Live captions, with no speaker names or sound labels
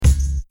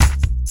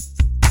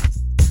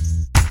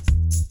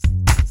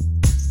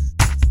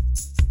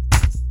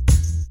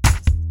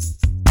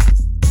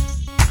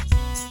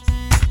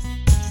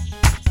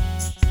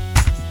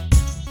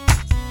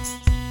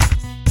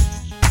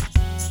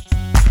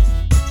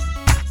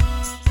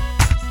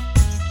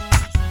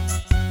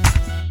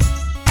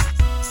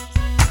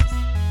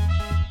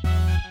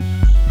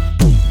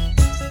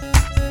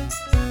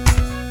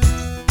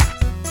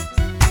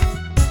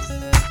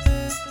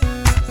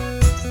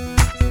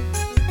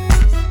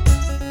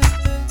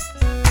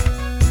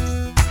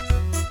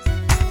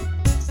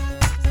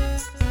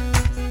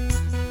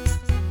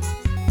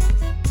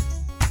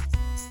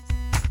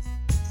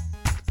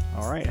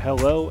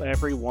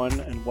everyone,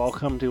 and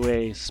welcome to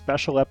a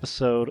special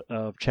episode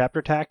of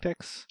Chapter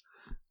Tactics.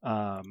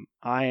 I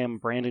am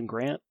Brandon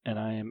Grant, and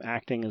I am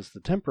acting as the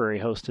temporary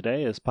host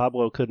today, as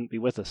Pablo couldn't be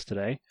with us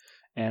today.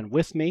 And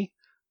with me,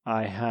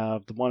 I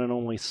have the one and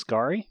only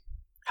Scary.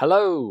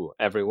 Hello,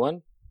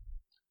 everyone.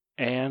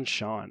 And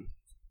Sean.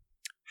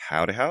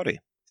 Howdy, howdy.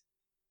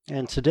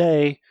 And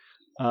today,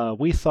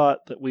 we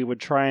thought that we would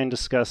try and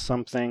discuss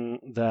something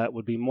that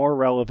would be more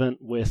relevant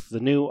with the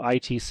new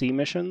ITC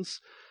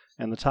missions.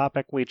 And the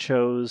topic we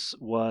chose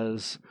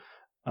was,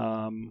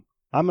 I'm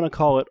going to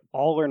call it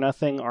All or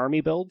Nothing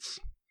Army Builds,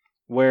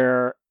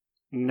 where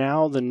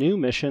now the new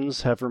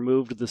missions have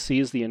removed the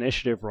Seize the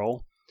Initiative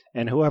role,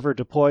 and whoever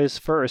deploys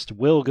first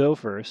will go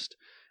first,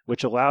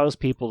 which allows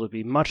people to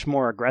be much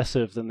more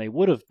aggressive than they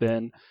would have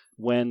been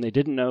when they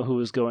didn't know who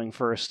was going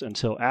first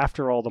until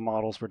after all the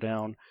models were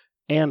down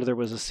and there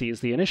was a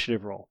Seize the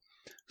Initiative role.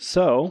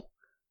 So,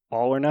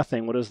 all or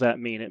nothing, what does that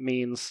mean? It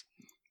means,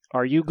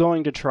 are you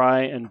going to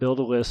try and build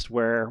a list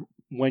where,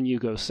 when you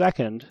go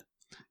second,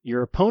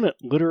 your opponent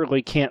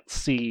literally can't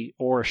see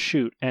or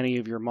shoot any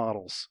of your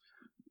models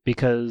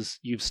because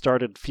you've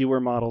started fewer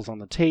models on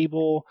the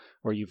table,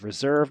 or you've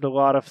reserved a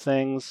lot of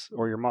things,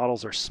 or your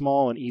models are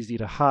small and easy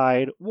to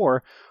hide?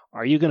 Or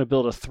are you going to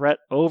build a threat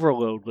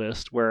overload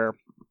list where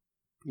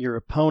your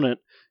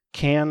opponent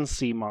can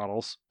see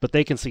models, but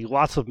they can see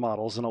lots of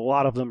models, and a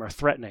lot of them are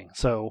threatening?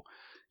 So,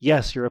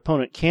 yes, your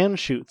opponent can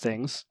shoot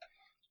things,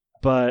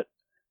 but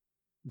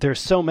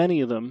there's so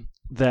many of them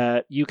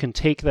that you can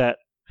take that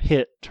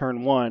hit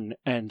turn one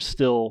and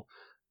still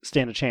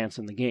stand a chance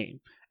in the game.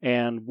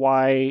 And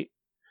why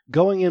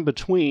going in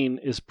between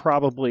is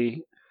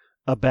probably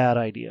a bad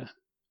idea.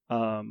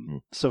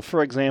 So,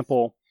 for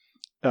example,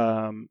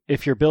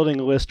 if you're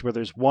building a list where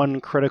there's one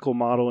critical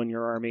model in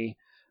your army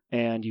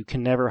and you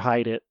can never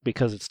hide it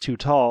because it's too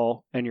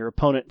tall, and your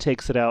opponent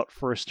takes it out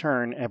first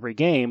turn every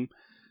game,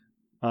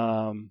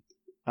 I'm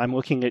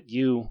looking at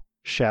you,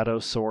 Shadow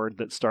Sword,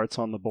 that starts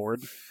on the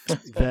board,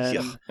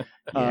 then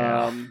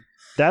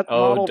that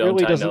model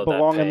really doesn't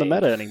belong in the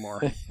meta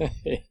anymore.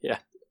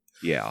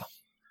 Yeah.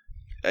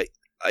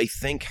 I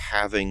think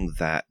having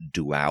that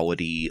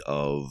duality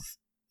of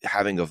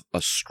having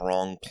a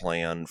strong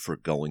plan for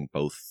going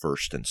both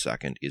first and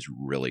second is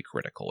really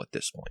critical at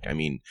this point. I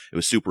mean, it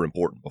was super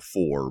important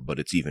before, but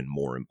it's even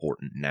more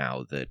important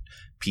now that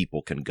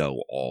people can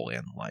go all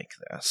in like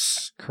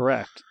this.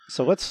 Correct.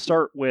 So let's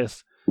start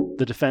with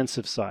the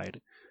defensive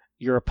side.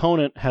 Your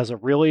opponent has a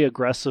really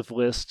aggressive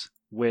list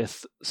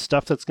with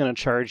stuff that's going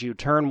to charge you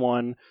turn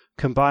one,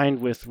 combined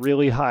with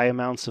really high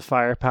amounts of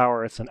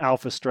firepower. It's an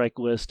Alpha Strike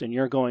list, and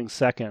you're going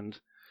second.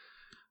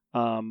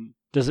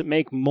 Does it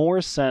make more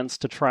sense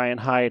to try and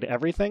hide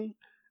everything?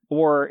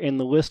 Or in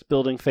the list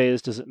building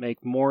phase, does it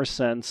make more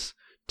sense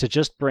to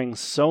just bring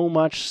so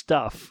much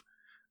stuff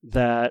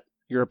that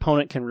your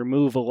opponent can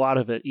remove a lot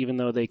of it, even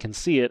though they can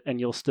see it, and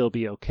you'll still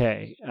be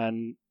okay?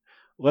 And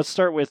let's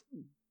start with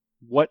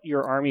what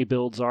your army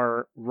builds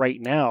are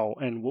right now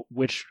and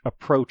which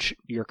approach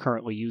you're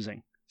currently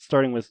using.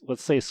 Starting with,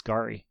 let's say,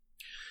 Scary.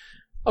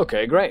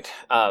 Okay, great.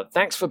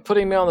 Thanks for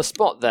putting me on the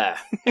spot there,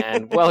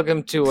 and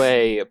welcome to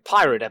a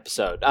pirate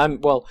episode.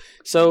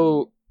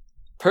 So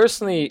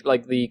personally,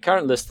 like the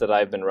current list that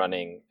I've been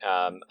running,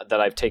 that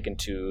I've taken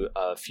to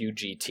a few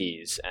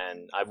GTs,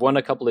 and I've won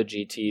a couple of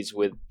GTs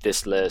with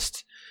this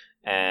list,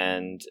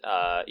 and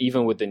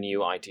even with the new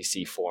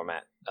ITC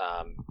format,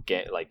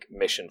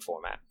 mission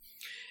format.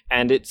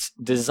 And it's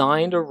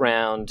designed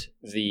around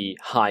the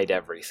hide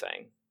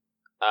everything.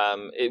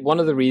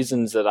 One of the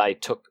reasons that I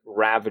took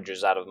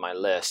Ravagers out of my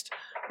list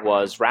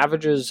was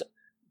Ravagers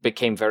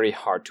became very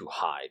hard to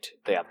hide.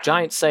 They have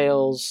giant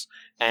sails,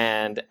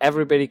 and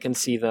everybody can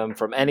see them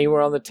from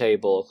anywhere on the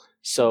table.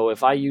 So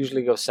if I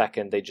usually go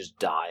second, they just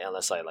die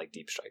unless I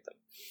deep strike them.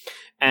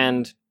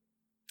 And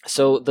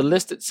so the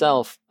list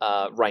itself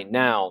right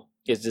now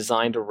is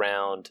designed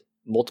around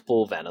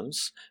multiple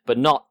Venoms, but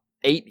not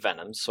 8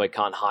 Venoms, so I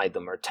can't hide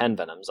them, or 10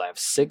 Venoms. I have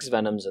 6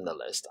 Venoms in the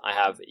list. I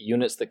have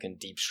units that can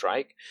deep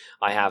strike.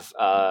 I have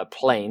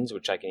planes,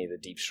 which I can either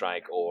deep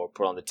strike or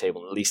put on the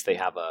table. At least they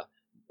have a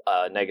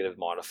negative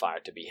modifier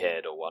to be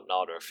hit or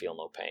whatnot, or feel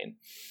no pain.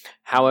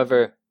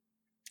 However,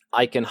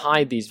 I can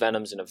hide these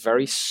Venoms in a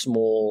very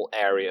small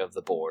area of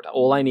the board.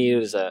 All I need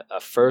is a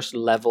first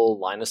level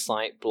line of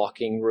sight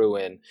blocking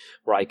ruin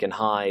where I can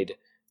hide,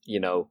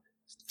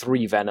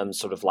 3 Venoms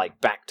sort of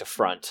back to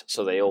front,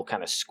 so they all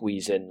kind of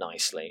squeeze in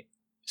nicely.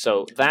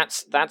 So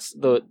that's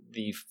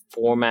the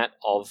format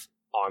of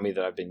army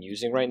that I've been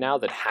using right now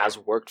that has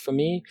worked for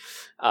me.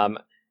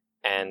 That's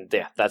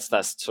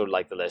sort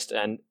of the list.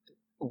 And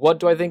what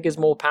do I think is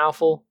more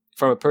powerful?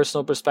 From a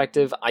personal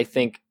perspective, I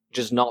think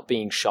just not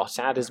being shot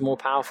at is more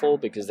powerful,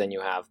 because then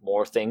you have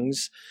more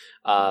things.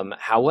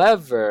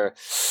 However,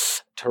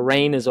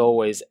 terrain is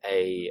always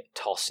a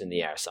toss in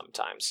the air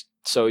sometimes.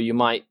 So you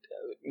might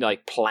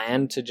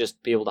plan to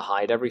just be able to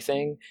hide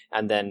everything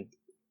and then,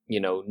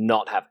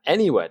 not have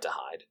anywhere to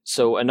hide.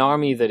 So an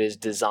army that is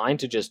designed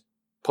to just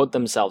put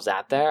themselves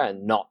out there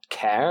and not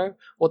care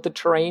what the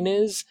terrain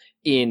is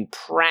in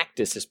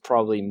practice is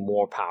probably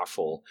more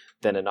powerful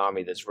than an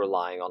army that's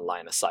relying on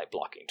line of sight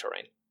blocking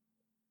terrain.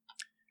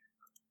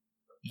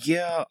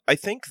 Yeah, I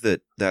think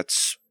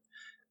that's...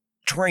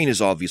 Terrain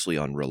is obviously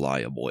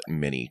unreliable at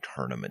many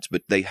tournaments,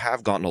 but they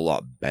have gotten a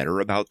lot better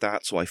about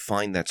that, so I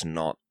find that's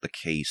not the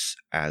case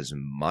as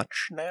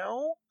much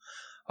now.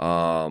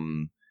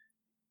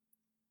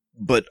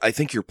 But I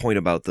think your point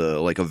about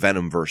a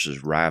Venom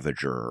versus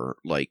Ravager,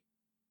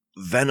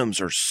 Venoms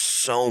are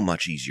so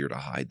much easier to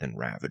hide than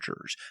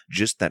Ravagers.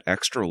 Just that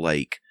extra,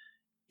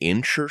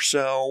 inch or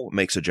so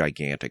makes a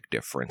gigantic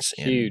difference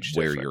in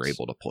where you're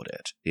able to put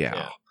it.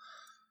 Yeah.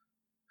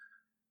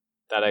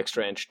 That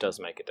extra inch does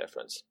make a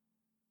difference.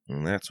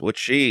 And that's what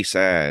she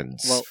said.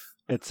 Well,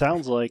 it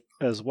sounds like,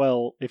 as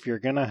well, if you're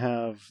going to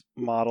have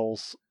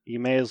models, you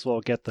may as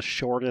well get the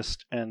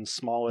shortest and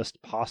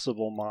smallest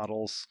possible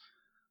models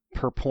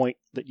per point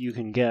that you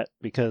can get,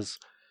 because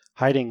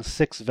hiding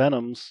 6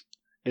 Venoms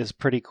is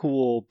pretty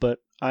cool, but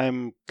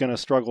I'm going to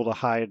struggle to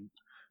hide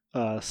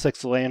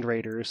 6 Land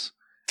Raiders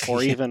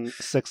or even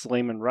 6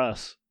 Leman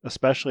Russ,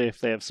 especially if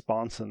they have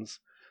sponsons.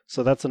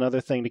 So that's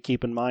another thing to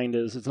keep in mind,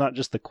 is it's not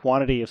just the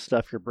quantity of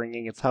stuff you're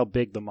bringing, it's how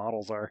big the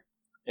models are.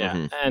 Yeah,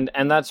 mm-hmm.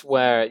 and that's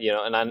where,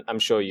 and I'm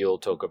sure you'll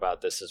talk about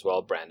this as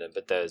well, Brandon,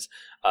 but there's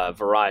a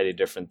variety of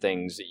different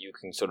things that you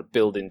can sort of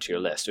build into your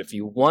list. If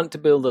you want to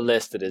build a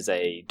list that is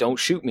a don't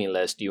shoot me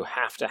list, you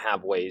have to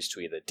have ways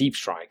to either deep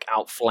strike,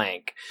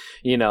 outflank,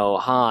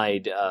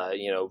 hide,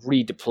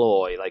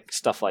 redeploy,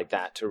 stuff like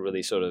that, to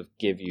really sort of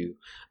give you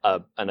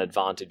an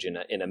advantage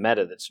in a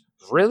meta that's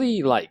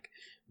really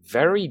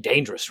very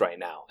dangerous right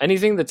now.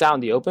 Anything that's out in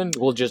the open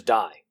will just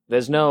die.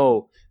 There's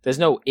no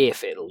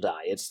if it'll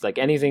die. It's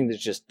anything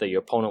that's just that your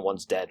opponent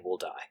wants dead will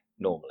die,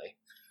 normally.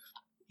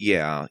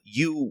 Yeah,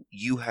 you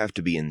have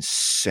to be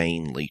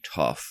insanely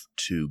tough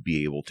to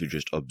be able to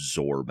just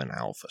absorb an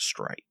alpha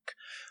strike.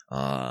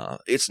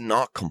 It's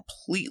not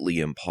completely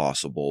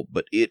impossible,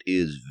 but it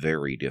is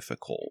very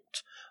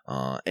difficult.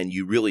 And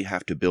you really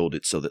have to build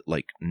it so that,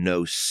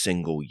 no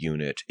single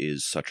unit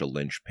is such a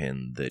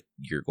linchpin that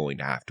you're going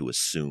to have to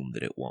assume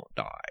that it won't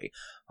die.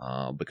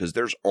 Because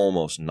there's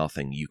almost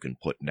nothing you can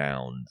put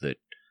down that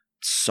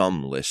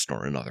some list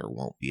or another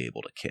won't be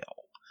able to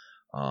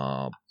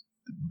kill.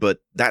 But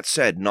that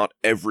said, not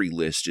every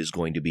list is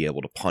going to be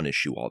able to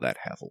punish you all that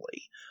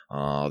heavily.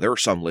 There are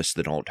some lists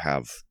that don't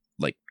have,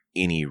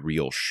 any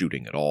real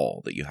shooting at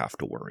all that you have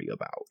to worry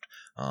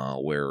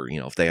about. Where,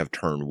 if they have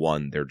turn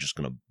 1, they're just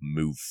going to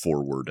move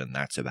forward and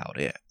that's about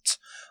it.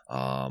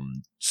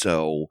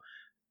 So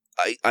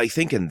I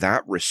think in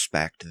that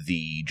respect,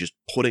 the just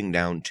putting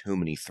down too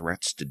many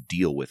threats to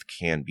deal with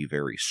can be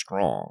very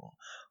strong.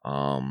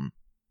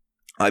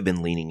 I've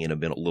been leaning in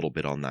a little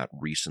bit on that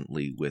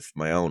recently with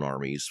my own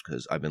armies,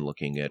 because I've been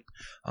looking at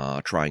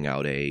trying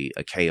out a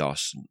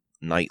Chaos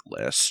Knight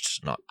list,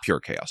 not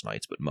pure Chaos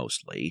Knights, but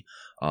mostly.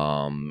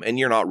 And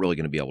you're not really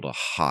going to be able to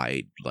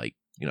hide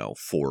 4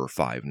 or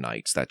 5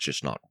 knights. That's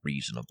just not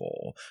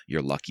reasonable.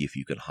 You're lucky if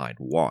you can hide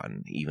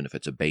 1, even if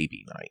it's a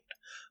baby knight.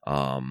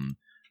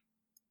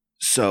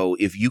 So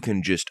if you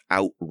can just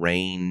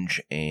outrange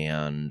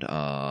and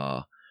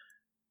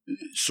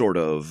sort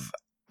of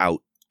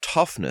out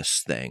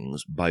toughness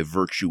things by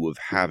virtue of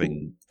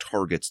having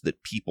targets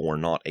that people are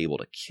not able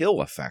to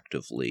kill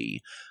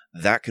effectively,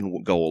 that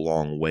can go a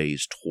long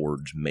ways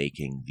towards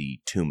making the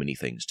too many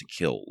things to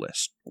kill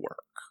list work.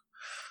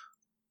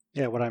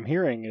 Yeah, what I'm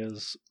hearing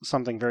is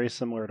something very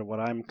similar to what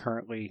I'm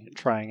currently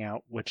trying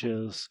out, which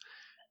is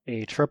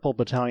a triple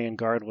battalion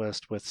guard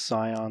list with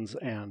Scions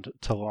and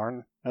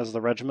Talarn as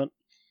the regiment.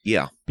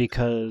 Yeah.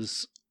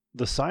 Because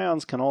the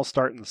Scions can all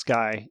start in the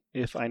sky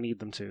if I need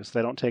them to, so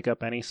they don't take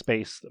up any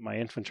space that my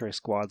infantry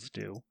squads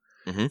do.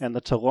 Mm-hmm. And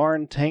the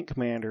Talarn tank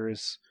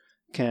commanders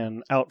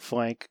can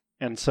outflank,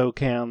 and so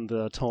can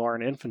the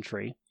Talarn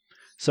infantry.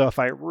 So if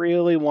I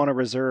really want to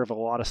reserve a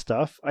lot of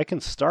stuff, I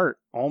can start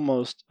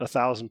almost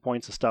 1,000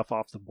 points of stuff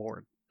off the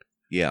board.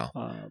 Yeah.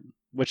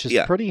 Which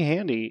is pretty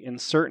handy in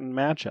certain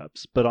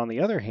matchups. But on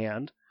the other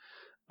hand,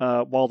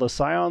 while the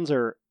Scions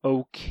are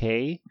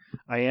okay,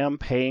 I am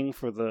paying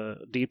for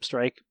the Deep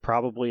Strike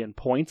probably in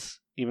points,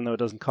 even though it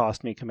doesn't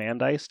cost me command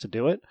dice to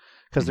do it,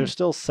 because they're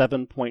still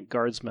 7-point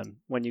guardsmen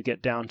when you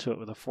get down to it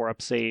with a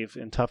 4-up save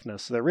in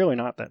toughness. So they're really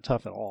not that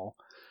tough at all.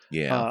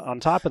 Yeah. On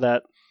top of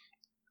that,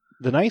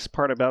 the nice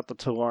part about the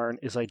Talarn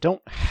is I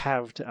don't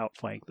have to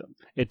outflank them.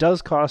 It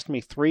does cost me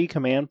 3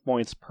 command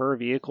points per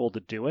vehicle to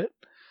do it,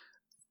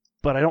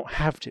 but I don't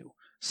have to.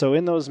 So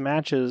in those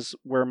matches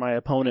where my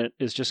opponent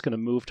is just going to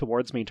move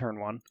towards me turn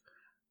 1,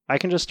 I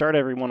can just start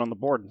everyone on the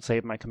board and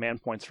save my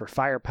command points for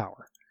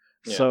firepower.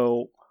 Yeah.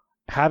 So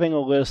having a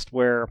list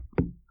where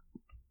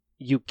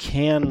you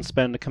can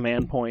spend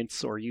command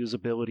points or use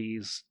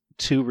abilities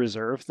to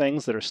reserve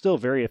things that are still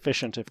very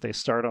efficient if they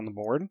start on the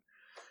board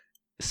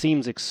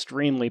seems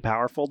extremely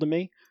powerful to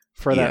me,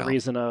 for that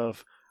reason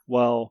of,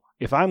 well,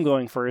 if I'm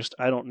going first,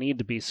 I don't need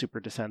to be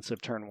super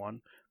defensive turn 1.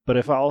 But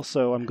if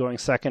also I'm going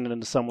second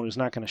into someone who's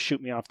not going to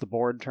shoot me off the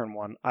board turn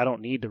 1, I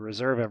don't need to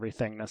reserve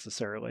everything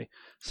necessarily.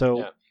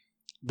 So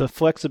the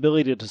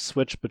flexibility to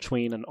switch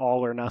between an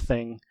all or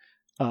nothing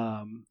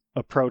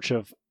approach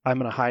of I'm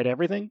going to hide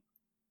everything,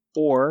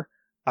 or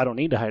I don't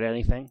need to hide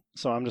anything,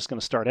 so I'm just going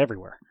to start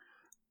everywhere,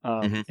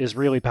 is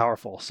really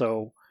powerful.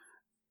 So,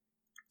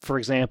 for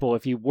example,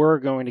 if you were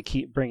going to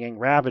keep bringing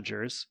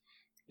Ravagers,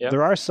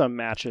 there are some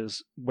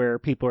matches where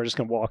people are just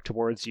going to walk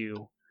towards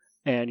you,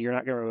 and you're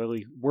not going to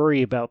really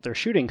worry about their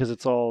shooting because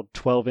it's all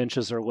 12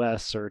 inches or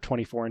less or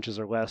 24 inches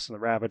or less, and the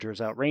Ravagers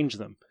outrange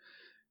them.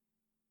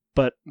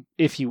 But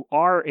if you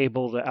are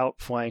able to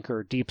outflank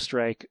or deep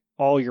strike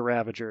all your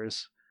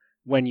Ravagers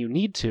when you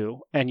need to,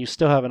 and you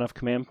still have enough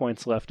command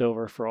points left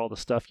over for all the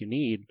stuff you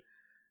need,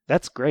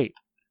 that's great,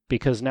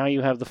 because now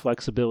you have the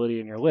flexibility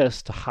in your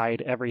list to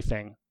hide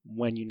everything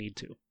when you need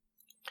to.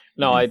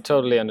 No, I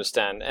totally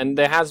understand. And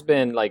there has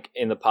been, like,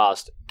 in the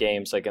past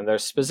games, like, and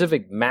there's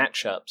specific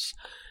matchups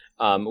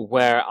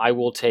where I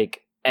will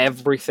take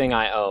everything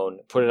I own,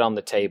 put it on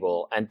the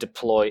table, and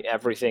deploy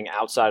everything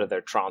outside of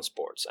their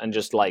transports, and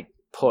just, like,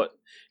 put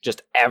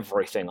just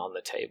everything on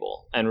the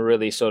table, and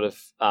really sort of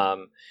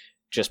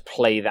just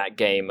play that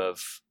game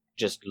of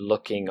just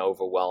looking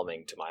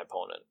overwhelming to my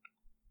opponent.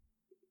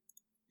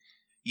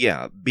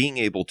 Yeah, being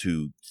able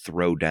to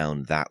throw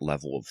down that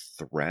level of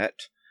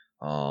threat,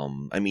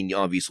 I mean,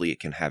 obviously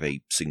it can have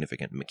a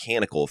significant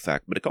mechanical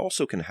effect, but it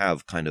also can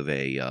have kind of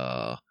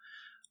a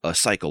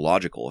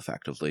psychological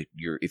effect of, like,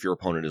 if your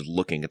opponent is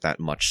looking at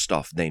that much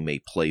stuff, they may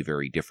play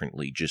very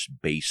differently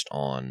just based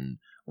on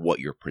what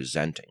you're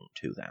presenting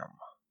to them.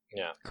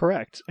 Yeah,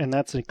 correct. And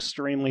that's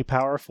extremely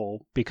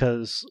powerful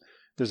because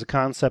there's a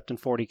concept in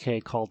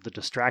 40K called the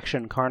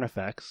distraction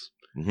Carnifex.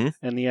 Mm-hmm.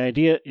 And the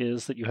idea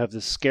is that you have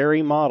this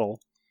scary model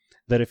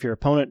that if your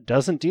opponent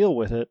doesn't deal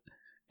with it,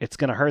 it's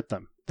going to hurt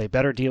them. They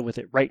better deal with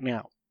it right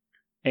now.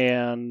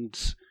 And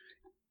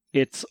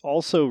it's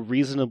also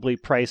reasonably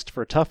priced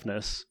for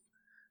toughness.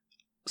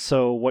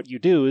 So what you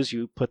do is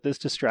you put this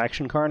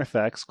distraction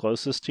Carnifex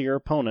closest to your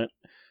opponent,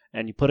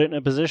 and you put it in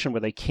a position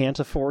where they can't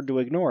afford to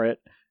ignore it,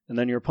 and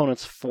then your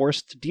opponent's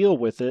forced to deal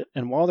with it,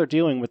 and while they're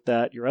dealing with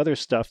that, your other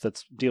stuff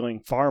that's dealing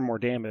far more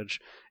damage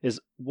is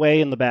way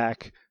in the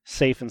back,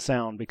 safe and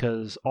sound,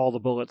 because all the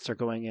bullets are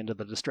going into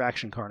the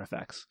distraction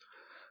Carnifex.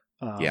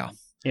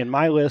 In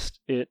my list,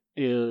 it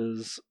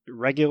is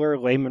regular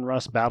Lehman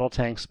Russ battle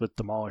tanks with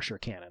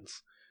Demolisher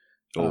cannons.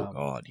 Oh,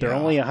 God, They're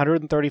only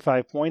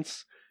 135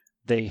 points.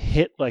 They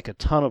hit like a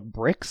ton of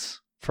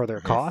bricks for their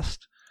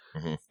cost.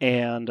 Mm-hmm.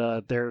 And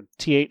they're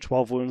TH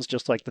 12 wounds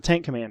just like the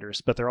tank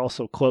commanders, but they're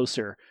also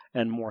closer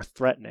and more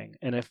threatening.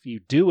 And if you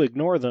do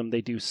ignore them,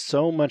 they do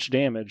so much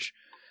damage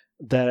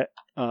that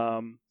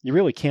you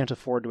really can't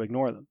afford to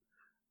ignore them.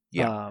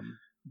 Yeah.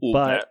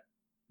 But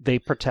they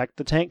protect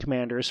the tank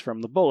commanders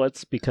from the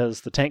bullets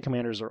because the tank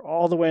commanders are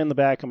all the way in the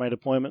back of my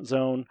deployment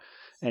zone.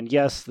 And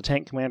yes, the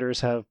tank commanders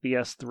have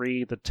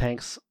BS3,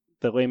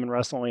 the Lehman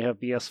Russ only have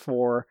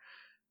BS4.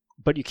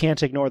 But you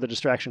can't ignore the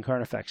distraction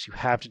Carnifex. You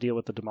have to deal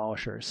with the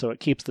Demolisher. So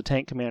it keeps the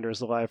tank commanders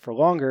alive for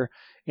longer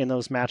in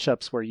those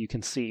matchups where you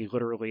can see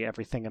literally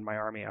everything in my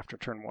army after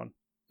turn 1.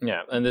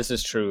 Yeah, and this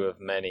is true of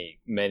many,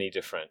 many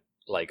different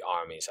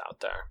armies out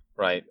there,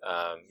 right?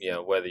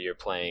 Whether you're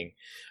playing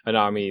an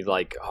army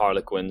like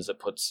Harlequins that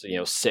puts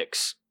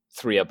 6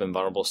 3-up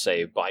invulnerable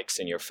save bikes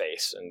in your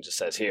face and just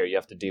says, here, you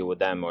have to deal with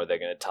them or they're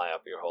going to tie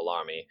up your whole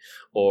army.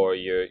 Or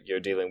you're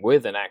dealing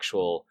with an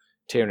actual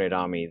Tyranid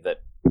army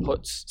that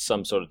puts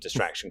some sort of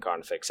distraction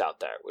Carnifex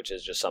out there, which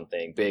is just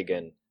something big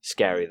and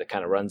scary that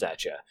kind of runs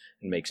at you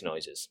and makes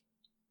noises.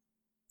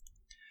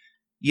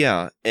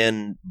 Yeah,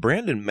 and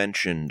Brandon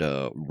mentioned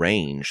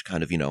range,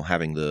 kind of,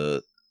 having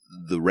the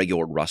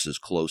regular Russes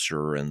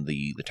closer and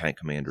the tank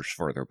commanders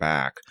further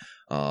back.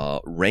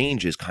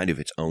 Range is kind of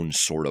its own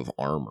sort of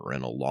armor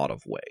in a lot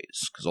of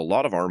ways, because a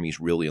lot of armies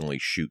really only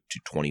shoot to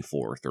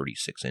 24 or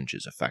 36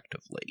 inches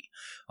effectively.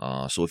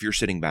 So if you're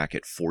sitting back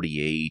at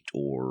 48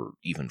 or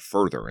even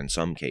further in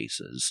some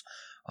cases,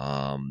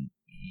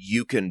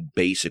 you can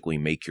basically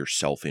make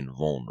yourself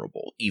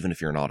invulnerable, even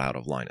if you're not out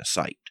of line of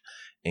sight.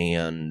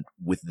 And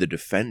with the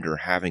defender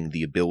having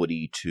the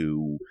ability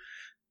to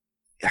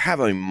have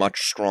a much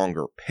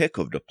stronger pick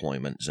of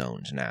deployment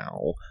zones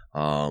now,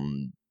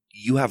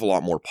 you have a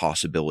lot more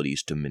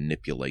possibilities to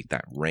manipulate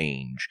that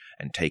range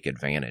and take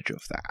advantage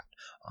of that.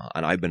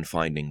 And I've been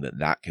finding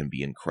that can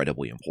be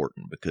incredibly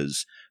important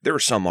because there are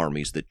some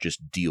armies that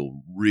just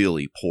deal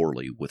really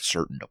poorly with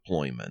certain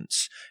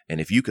deployments.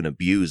 And if you can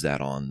abuse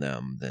that on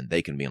them, then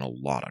they can be in a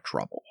lot of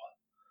trouble.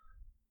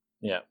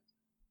 Yeah.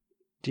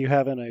 Do you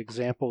have an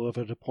example of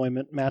a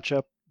deployment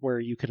matchup where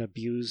you can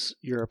abuse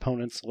your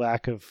opponent's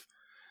lack of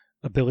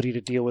ability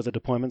to deal with a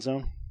deployment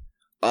zone?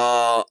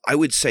 I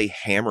would say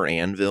Hammer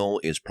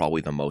Anvil is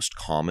probably the most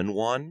common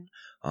one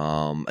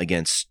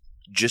against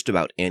just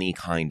about any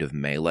kind of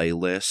melee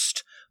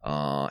list.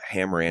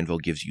 Hammer Anvil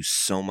gives you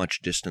so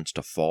much distance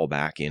to fall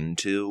back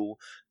into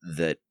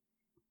that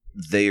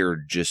they are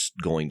just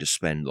going to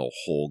spend the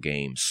whole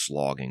game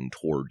slogging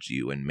towards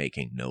you and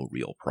making no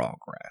real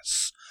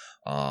progress.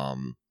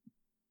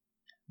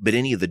 but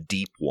any of the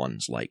deep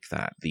ones like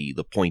that, the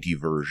pointy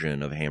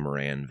version of Hammer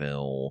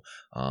Anvil,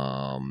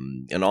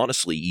 and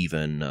honestly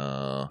even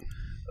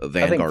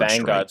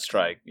Vanguard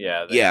Strike.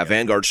 Yeah,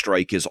 Vanguard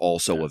Strike is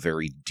also a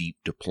very deep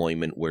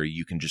deployment where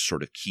you can just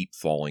sort of keep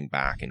falling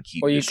back and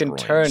keep. Well, you can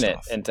turn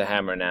stuff. it into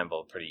Hammer and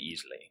Anvil pretty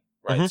easily,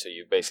 right? Mm-hmm. So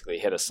you basically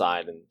hit a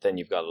side, and then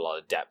you've got a lot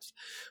of depth.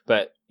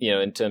 But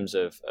in terms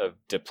of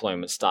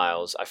deployment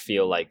styles, I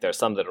feel like there's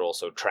some that are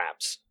also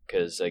traps,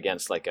 because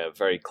against like a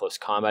very close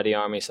combat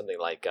army, something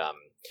like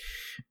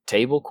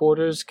Table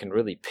Quarters can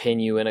really pin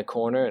you in a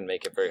corner and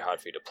make it very hard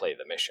for you to play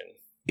the mission.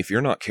 If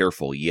you're not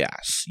careful,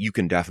 yes, you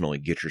can definitely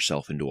get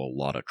yourself into a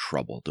lot of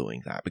trouble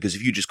doing that. Because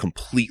if you just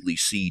completely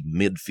cede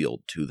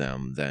midfield to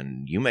them,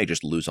 then you may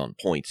just lose on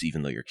points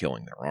even though you're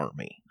killing their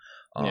army.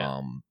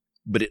 Yeah.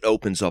 But it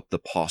opens up the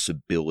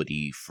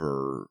possibility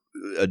for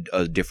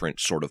a different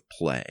sort of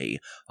play,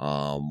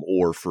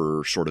 or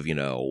for sort of,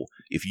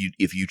 if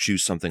you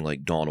choose something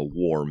like Dawn of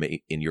War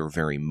and you're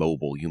very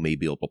mobile, you may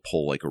be able to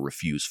pull like a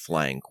refuse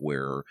flank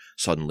where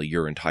suddenly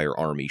your entire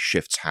army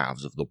shifts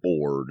halves of the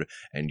board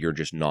and you're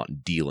just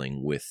not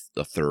dealing with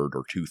a third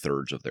or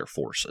 2/3 of their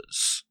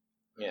forces.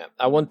 Yeah,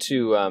 I want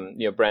to,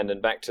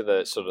 Brandon, back to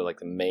the sort of like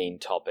the main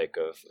topic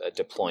of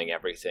deploying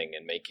everything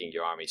and making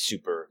your army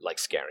super like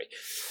scary.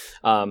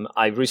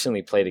 I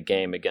recently played a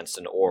game against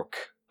an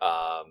orc,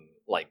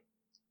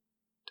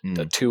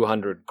 the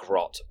 200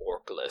 grot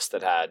orc list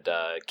that had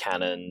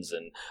cannons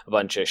and a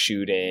bunch of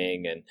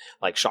shooting and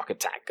like shock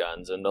attack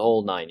guns and the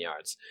whole 9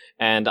 yards.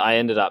 And I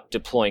ended up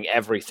deploying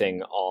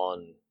everything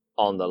on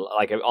the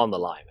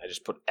line. I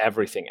just put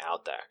everything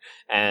out there,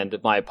 and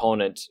my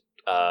opponent,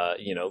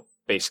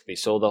 basically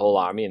sold the whole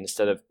army, and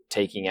instead of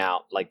taking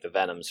out like the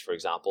Venoms, for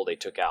example, they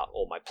took out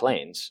all my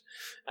planes,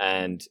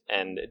 and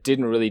it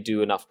didn't really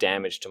do enough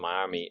damage to my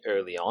army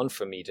early on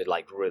for me to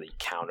like really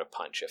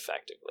counterpunch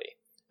effectively.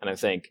 And I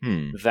think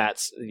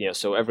that's,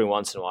 so every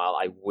once in a while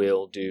I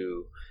will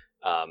do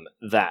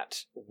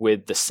that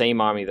with the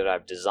same army that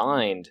I've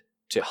designed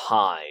to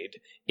hide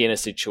in a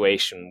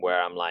situation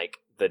where I'm like,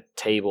 the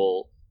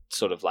table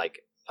sort of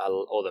like,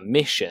 or the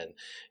mission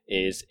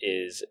is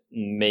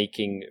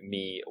making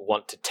me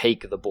want to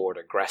take the board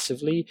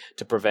aggressively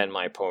to prevent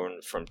my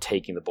opponent from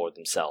taking the board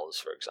themselves,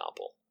 for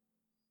example.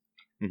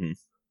 Mm-hmm.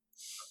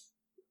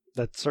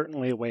 That's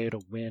certainly a way to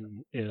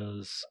win,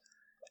 is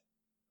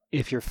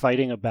if you're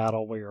fighting a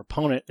battle where your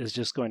opponent is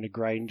just going to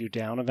grind you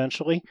down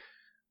eventually,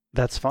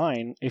 that's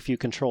fine if you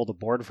control the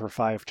board for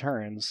 5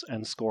 turns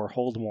and score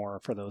hold more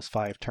for those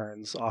 5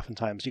 turns.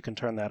 Oftentimes you can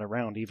turn that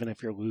around even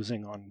if you're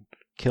losing on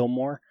kill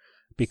more,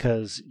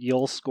 because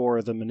you'll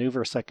score the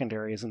maneuver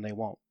secondaries and they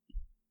won't.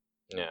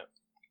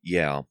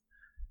 Yeah.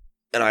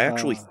 And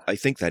I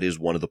think that is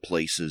one of the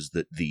places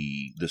that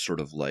the sort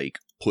of like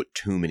put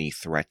too many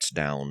threats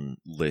down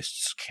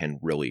lists can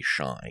really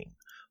shine.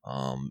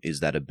 Is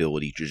that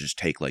ability to just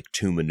take like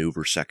 2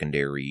 maneuver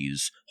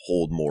secondaries,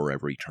 hold more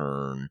every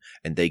turn,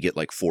 and they get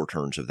like 4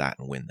 turns of that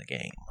and win the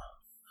game.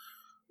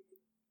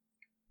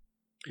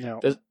 Now,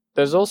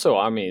 There's also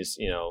armies,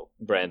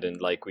 Brandon,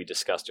 like we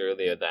discussed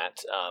earlier,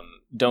 that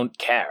don't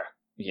care,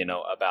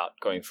 about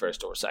going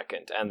first or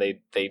second, and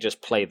they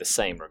just play the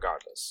same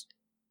regardless.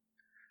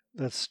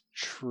 That's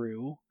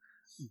true,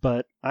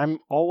 but I'm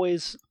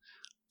always...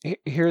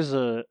 Here's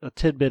a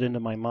tidbit into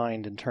my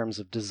mind in terms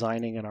of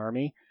designing an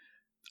army.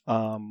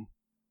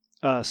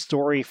 A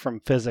story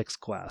from physics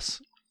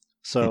class.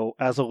 So,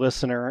 as a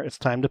listener, it's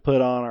time to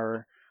put on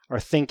our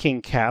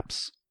thinking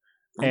caps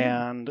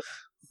and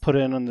put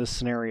in on this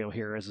scenario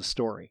here as a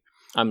story.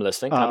 I'm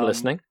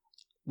listening.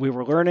 We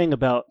were learning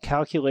about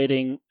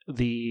calculating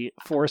the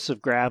force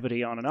of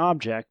gravity on an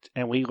object,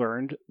 and we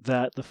learned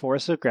that the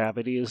force of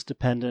gravity is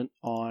dependent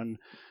on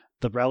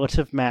the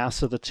relative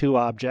mass of the 2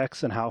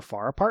 objects and how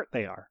far apart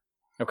they are.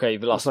 Okay,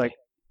 you've lost me.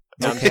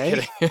 No,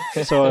 okay,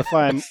 so if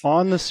I'm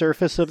on the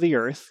surface of the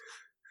Earth,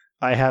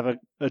 I have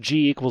a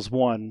G equals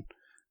 1,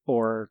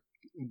 or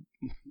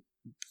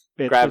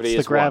gravity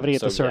it's the gravity 1,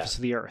 at the surface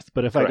of the Earth.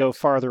 But if Correct. I go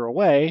farther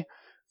away,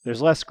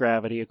 there's less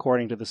gravity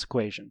according to this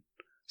equation.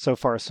 So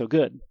far, so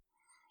good.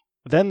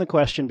 Then the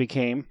question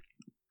became,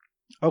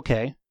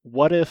 okay,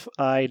 what if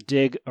I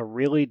dig a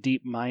really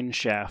deep mine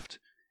shaft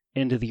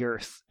into the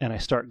Earth and I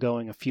start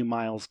going a few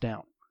miles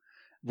down?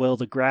 Will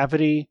the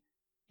gravity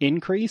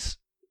increase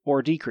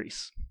or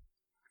decrease?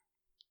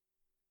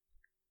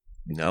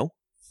 No.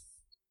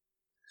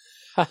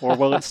 Or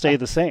will it stay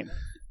the same?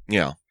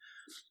 Yeah.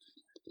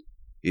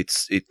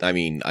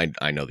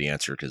 I know the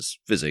answer because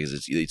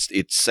physics,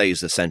 it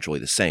stays essentially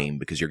the same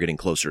because you're getting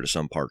closer to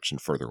some parts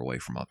and further away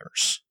from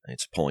others.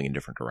 It's pulling in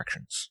different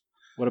directions.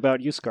 What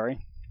about you, Scary?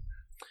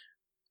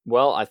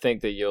 Well, I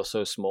think that you're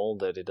so small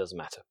that it doesn't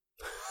matter.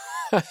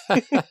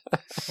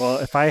 Well,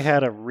 if I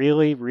had a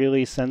really,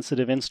 really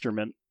sensitive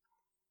instrument,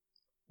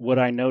 would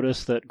I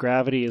notice that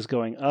gravity is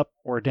going up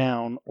or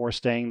down or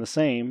staying the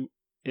same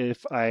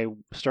if I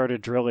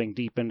started drilling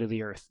deep into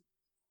the Earth?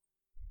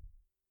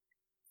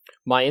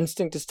 My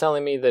instinct is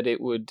telling me that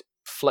it would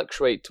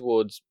fluctuate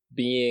towards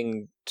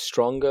being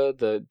stronger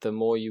the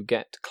more you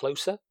get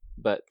closer.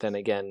 But then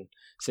again,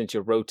 since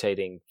you're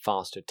rotating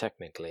faster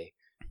technically,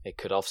 it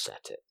could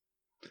offset it.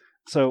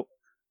 So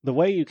the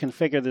way you can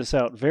figure this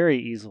out very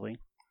easily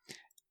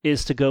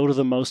is to go to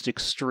the most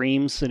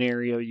extreme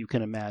scenario you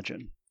can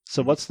imagine.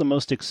 So what's the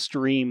most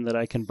extreme that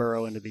I can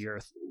burrow into the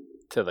Earth?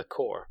 To the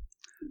core.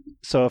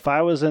 So if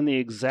I was in the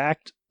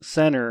exact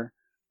center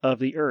of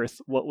the Earth,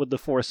 what would the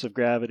force of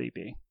gravity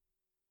be?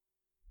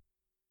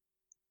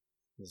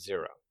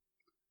 0.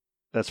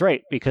 That's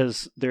right,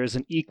 because there's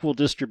an equal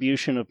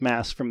distribution of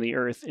mass from the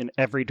Earth in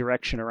every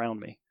direction around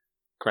me.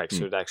 Correct. So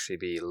it would actually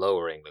be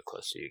lowering the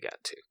closer you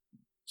get to.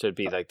 So it'd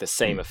be like the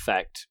same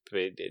effect,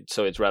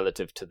 so it's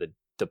relative to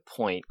the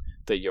point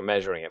that you're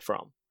measuring it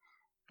from.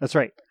 That's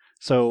right.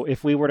 So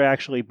if we were to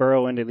actually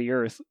burrow into the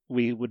Earth,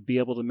 we would be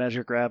able to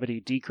measure gravity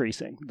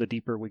decreasing the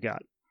deeper we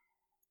got.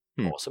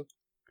 Awesome.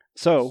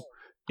 So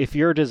if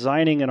you're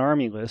designing an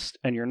army list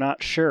and you're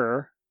not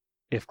sure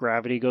if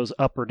gravity goes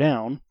up or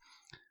down,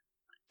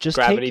 just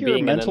Gravity take your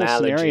being an mental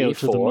analogy scenario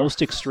to the for-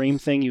 most extreme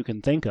thing you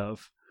can think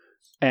of,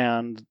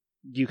 and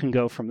you can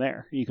go from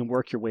there. You can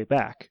work your way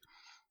back.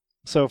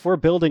 So if we're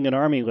building an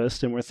army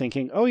list and we're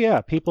thinking, oh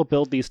yeah, people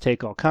build these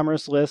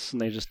take-all-comers lists and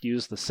they just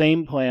use the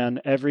same plan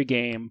every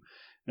game,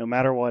 no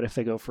matter what, if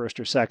they go first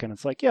or second,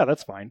 it's like, yeah,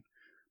 that's fine.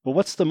 But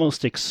what's the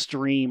most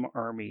extreme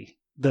army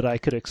that I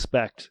could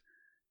expect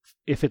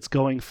if it's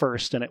going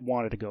first and it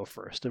wanted to go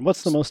first? And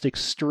what's the most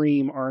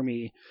extreme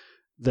army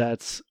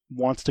that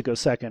wants to go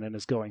second and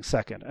is going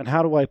second? And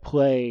how do I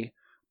play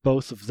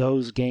both of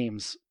those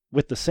games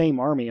with the same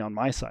army on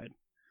my side?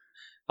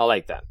 I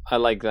like that.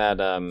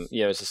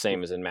 It's the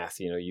same as in math.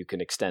 You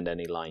can extend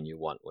any line you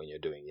want when you're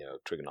doing,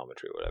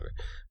 trigonometry or whatever.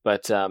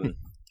 But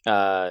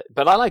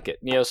I like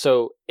it.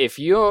 So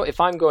if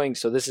I'm going,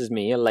 so this is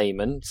me, a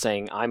layman,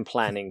 saying I'm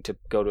planning to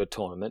go to a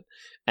tournament,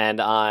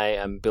 and I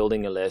am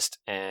building a list,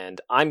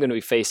 and I'm going to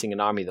be facing an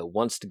army that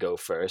wants to go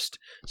first.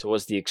 So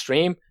what's the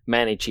extreme?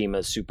 Manny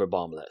Chima's super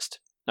bomb list.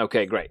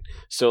 Okay, great.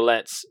 So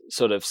let's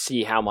sort of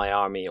see how my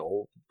army,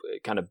 or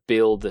kind of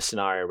build the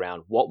scenario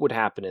around what would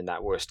happen in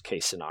that worst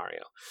case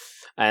scenario.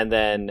 And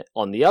then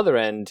on the other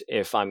end,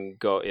 if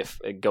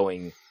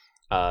going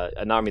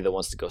an army that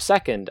wants to go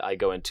second, I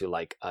go into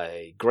like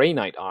a Grey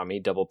Knight army,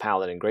 double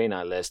Paladin Grey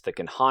Knight list that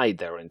can hide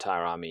their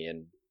entire army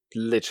and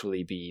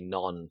literally be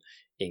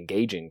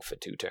non-engaging for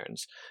 2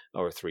 turns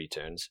or 3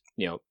 turns.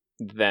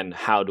 Then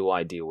how do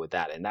I deal with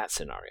that in that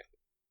scenario?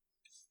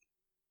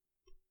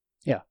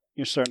 Yeah,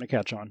 you're starting to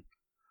catch on.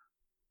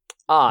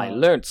 I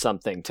learned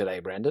something today,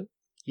 Brandon.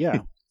 Yeah.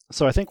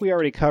 So I think we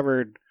already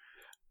covered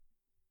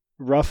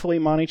roughly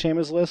Monty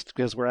Chama's list,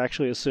 because we're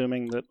actually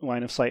assuming that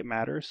line of sight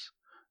matters.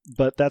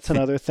 But that's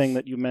another thing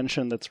that you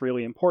mentioned that's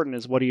really important,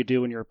 is what do you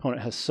do when your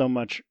opponent has so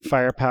much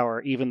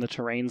firepower, even the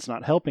terrain's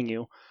not helping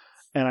you?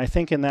 And I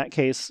think in that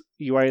case,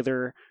 you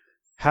either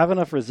have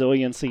enough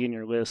resiliency in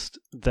your list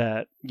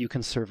that you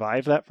can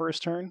survive that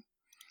first turn,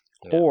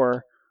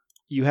 or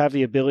you have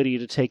the ability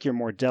to take your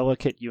more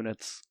delicate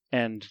units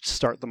and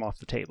start them off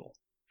the table.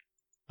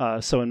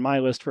 So in my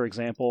list, for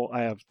example,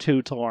 I have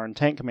 2 Talarn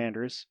tank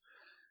commanders,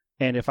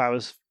 and if I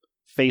was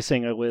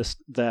facing a list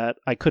that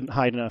I couldn't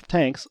hide enough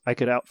tanks, I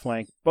could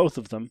outflank both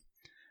of them,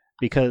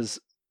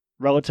 because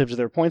relative to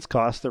their points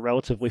cost, they're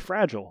relatively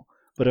fragile.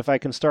 But if I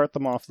can start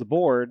them off the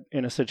board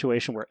in a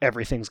situation where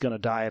everything's going to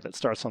die that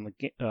starts on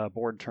the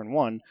board turn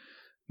 1,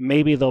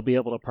 maybe they'll be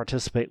able to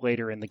participate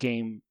later in the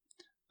game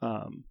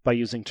by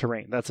using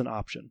terrain. That's an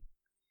option.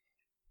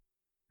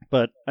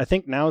 But I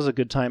think now is a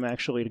good time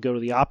actually to go to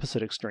the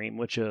opposite extreme,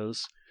 which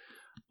is,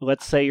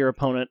 let's say your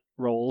opponent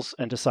rolls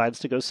and decides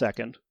to go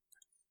second,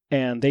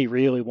 and they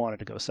really wanted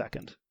to go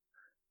second.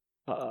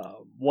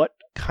 What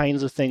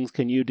kinds of things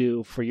can you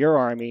do for your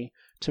army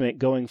to make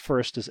going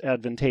first as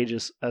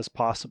advantageous as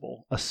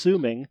possible,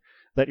 assuming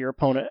that your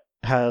opponent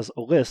has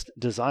a list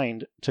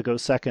designed to go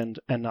second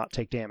and not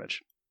take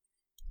damage?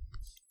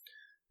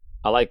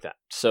 I like that.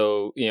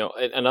 So,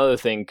 another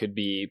thing could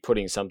be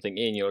putting something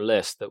in your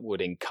list that would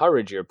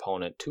encourage your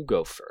opponent to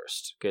go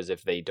first. Because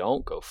if they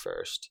don't go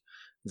first,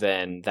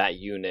 then that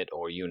unit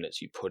or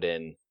units you put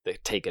in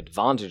that take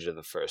advantage of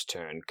the first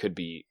turn could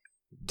be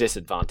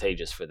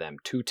disadvantageous for them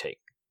to take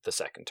the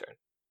second turn.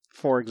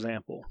 For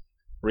example,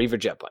 Reaver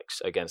jet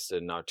bikes against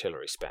an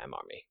artillery spam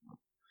army.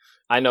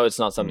 I know it's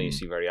not something you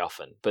see very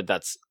often, but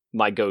that's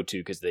my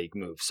go-to because they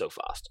move so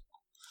fast.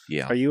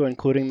 Yeah. Are you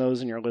including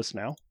those in your list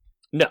now?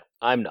 No,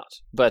 I'm not.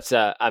 But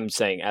I'm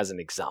saying as an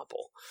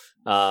example.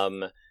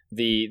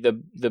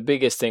 The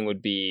biggest thing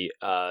would be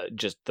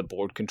just the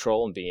board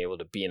control and being able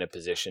to be in a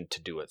position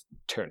to do a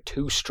turn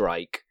 2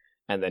 strike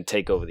and then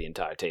take over the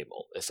entire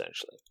table,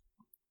 essentially.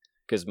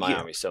 Because my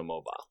army's so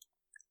mobile.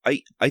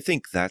 I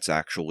think that's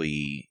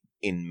actually,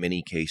 in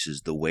many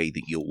cases, the way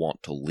that you'll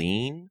want to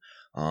lean,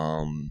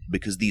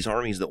 because these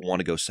armies that want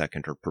to go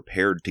second are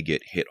prepared to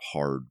get hit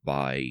hard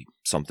by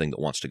something that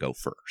wants to go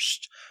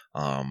first.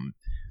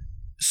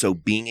 So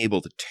being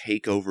able to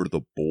take over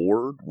the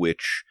board,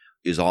 which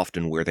is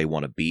often where they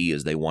want to be,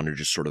 is they want to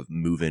just sort of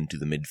move into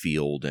the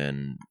midfield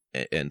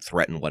and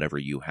threaten whatever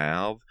you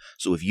have.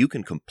 So if you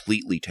can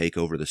completely take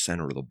over the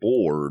center of the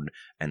board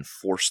and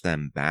force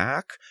them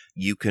back,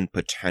 you can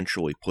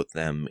potentially put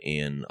them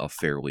in a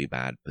fairly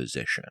bad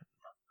position.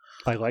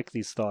 I like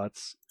these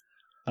thoughts.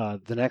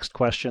 The next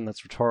question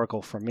that's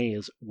rhetorical for me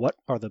is, what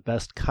are the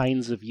best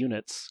kinds of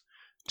units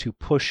to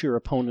push your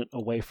opponent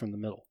away from the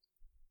middle?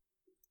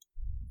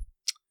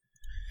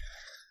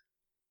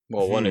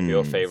 Well, one of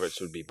your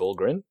favorites would be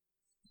Bullgrin.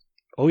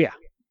 Oh, yeah.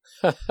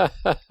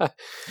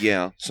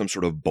 Yeah, some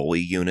sort of bully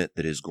unit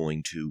that is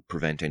going to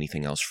prevent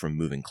anything else from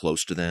moving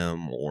close to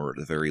them, or at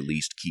the very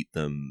least keep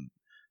them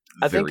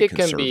very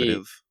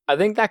conservative. I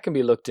think that can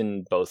be looked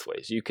in both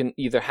ways. You can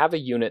either have a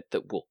unit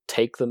that will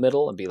take the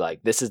middle and be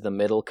like, this is the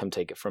middle, come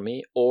take it from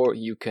me, or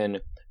you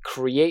can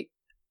create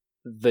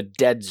the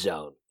dead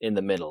zone in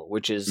the middle,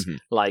 which is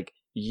like,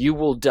 you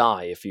will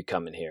die if you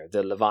come in here.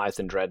 The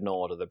Leviathan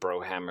Dreadnought or the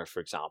Brohammer,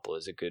 for example,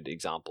 is a good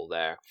example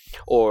there.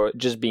 Or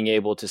just being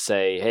able to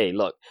say, hey,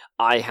 look,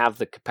 I have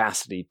the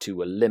capacity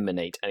to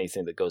eliminate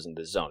anything that goes in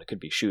this zone. It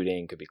could be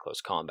shooting, it could be close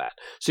combat.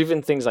 So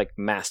even things like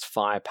massed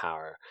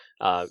firepower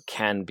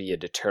can be a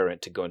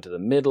deterrent to go into the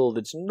middle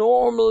that's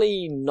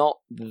normally not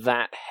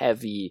that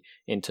heavy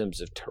in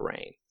terms of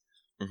terrain.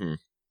 Mm-hmm.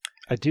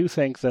 I do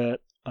think that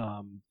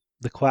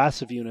the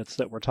class of units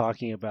that we're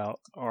talking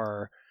about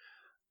are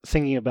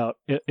thinking about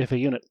if a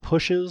unit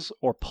pushes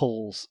or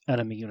pulls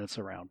enemy units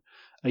around.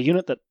 A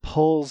unit that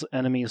pulls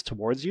enemies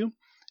towards you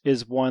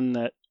is one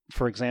that,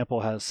 for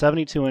example, has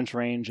 72-inch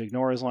range,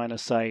 ignores line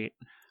of sight,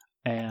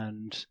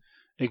 and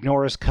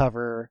ignores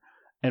cover,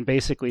 and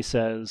basically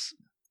says,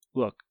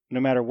 look,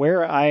 no matter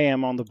where I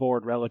am on the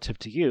board relative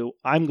to you,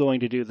 I'm going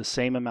to do the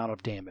same amount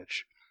of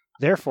damage.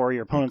 Therefore,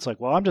 your opponent's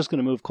like, well, I'm just going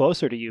to move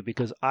closer to you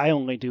because I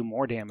only do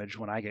more damage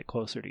when I get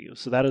closer to you.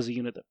 So that is a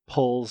unit that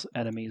pulls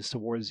enemies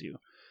towards you.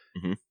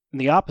 Mm-hmm. And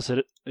the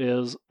opposite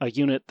is a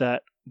unit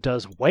that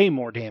does way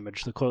more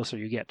damage the closer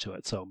you get to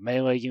it. So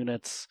melee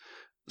units,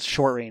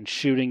 short-range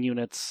shooting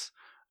units.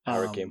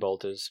 Hurricane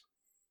bolters.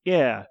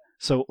 Yeah.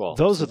 So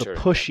those are the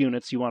Centurion. push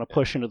units you want to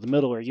push into the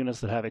middle, or units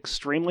that have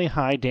extremely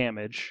high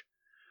damage,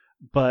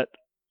 but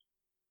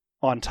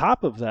on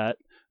top of that,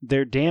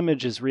 their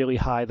damage is really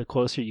high the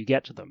closer you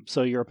get to them.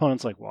 So your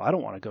opponent's like, well, I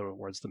don't want to go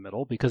towards the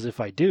middle, because if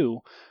I do,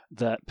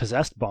 that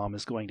possessed bomb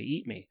is going to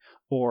eat me.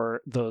 Or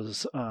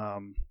those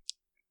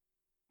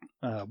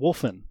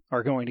Wolfen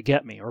are going to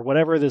get me, or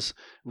whatever this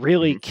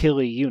really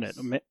killy unit,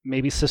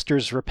 maybe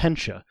Sisters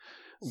Repentia,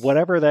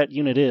 whatever that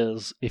unit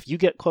is, if you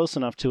get close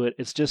enough to it,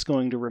 it's just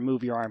going to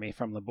remove your army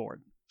from the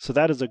board. So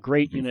that is a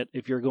great unit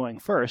if you're going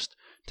first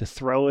to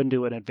throw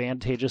into an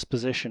advantageous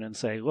position and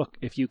say, look,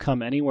 if you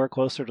come anywhere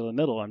closer to the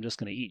middle, I'm just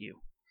going to eat you.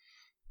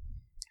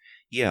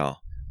 Yeah.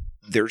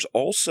 There's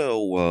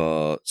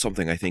also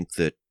something I think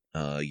that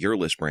your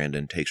list,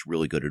 Brandon, takes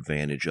really good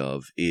advantage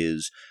of,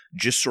 is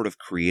just sort of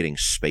creating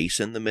space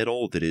in the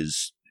middle that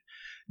is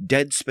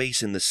dead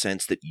space in the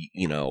sense that,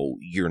 you know,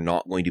 you're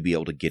not going to be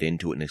able to get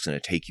into it and it's going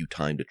to take you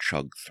time to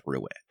chug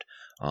through it.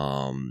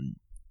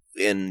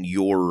 And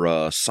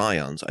your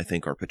Scions, I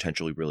think, are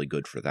potentially really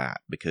good for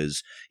that,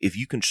 because if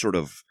you can sort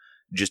of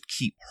just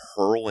keep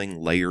hurling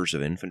layers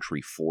of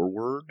infantry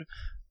forward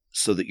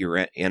so that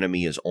your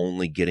enemy is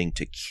only getting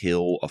to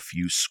kill a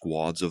few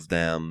squads of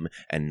them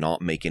and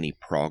not make any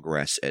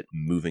progress at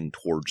moving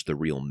towards the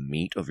real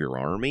meat of your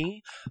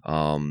army,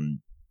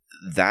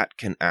 that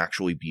can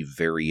actually be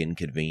very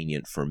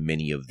inconvenient for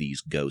many of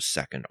these Ghost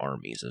Second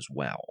armies as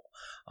well,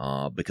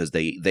 because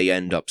they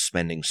end up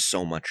spending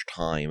so much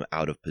time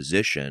out of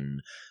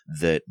position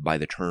that by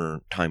the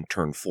time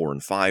turn 4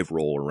 and 5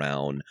 roll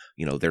around,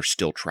 you know, they're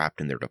still trapped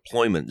in their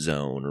deployment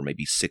zone, or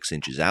maybe 6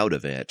 inches out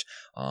of it,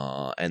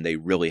 and they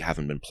really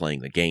haven't been playing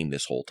the game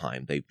this whole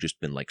time. They've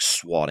just been like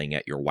swatting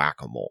at your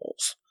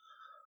whack-a-moles.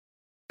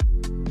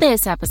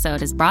 This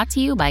episode is brought to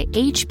you by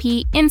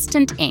HP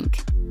Instant Ink.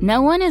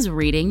 No one is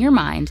reading your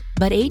mind,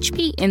 but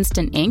HP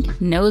Instant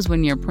Ink knows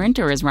when your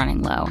printer is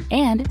running low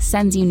and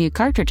sends you new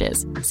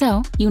cartridges,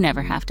 so you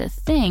never have to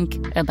think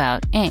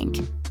about ink.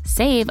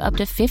 Save up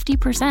to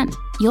 50%.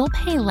 You'll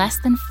pay less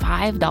than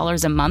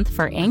 $5 a month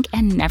for ink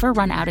and never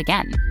run out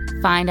again.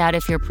 Find out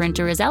if your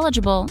printer is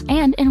eligible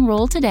and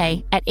enroll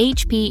today at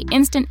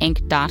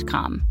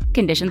hpinstantink.com.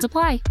 Conditions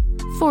apply.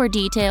 For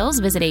details,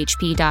 visit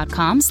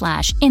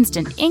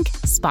hp.com/instantink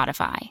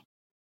Spotify.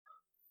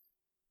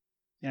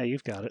 Yeah,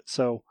 you've got it.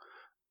 So,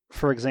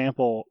 for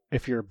example,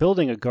 if you're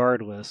building a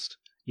guard list,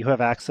 you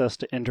have access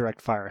to indirect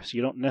fire, so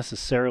you don't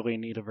necessarily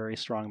need a very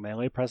strong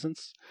melee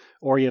presence,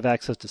 or you have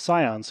access to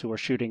Scions who are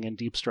shooting and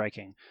deep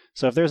striking.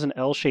 So if there's an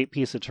L-shaped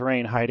piece of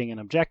terrain hiding an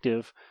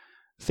objective,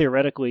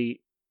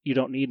 theoretically, you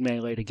don't need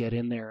melee to get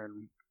in there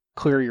and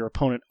clear your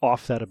opponent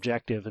off that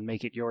objective and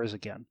make it yours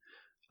again.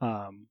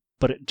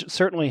 But it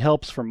certainly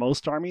helps for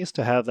most armies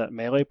to have that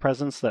melee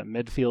presence, that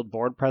midfield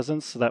board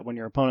presence, so that when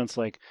your opponent's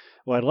like,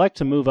 well, I'd like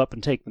to move up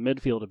and take the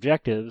midfield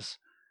objectives,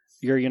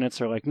 your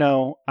units are like,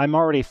 no, I'm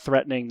already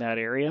threatening that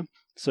area.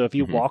 So if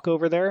you walk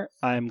over there,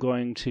 I'm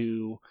going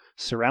to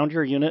surround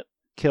your unit,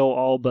 kill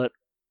all but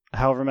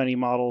however many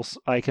models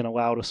I can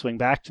allow to swing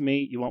back to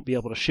me. You won't be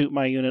able to shoot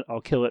my unit.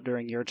 I'll kill it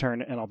during your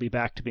turn, and I'll be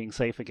back to being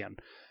safe again.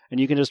 And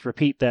you can just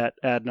repeat that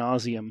ad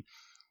nauseum.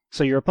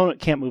 So your opponent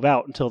can't move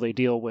out until they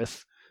deal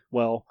with,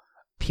 well,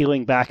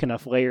 peeling back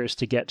enough layers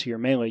to get to your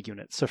melee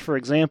unit. So for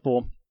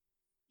example,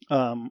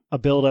 a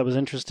build I was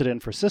interested in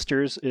for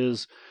Sisters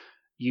is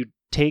you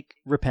take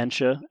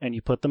Repentia and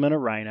you put them in a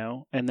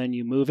Rhino, and then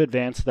you move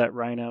advance that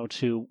Rhino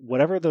to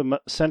whatever the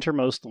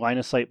centermost line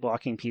of sight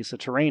blocking piece of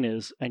terrain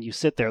is, and you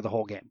sit there the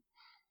whole game.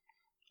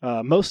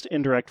 Most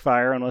indirect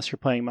fire, unless you're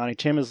playing Monty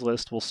Chima's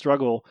list, will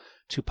struggle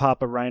to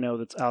pop a Rhino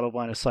that's out of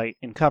line of sight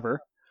in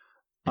cover,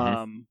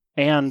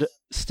 and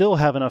still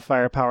have enough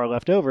firepower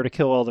left over to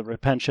kill all the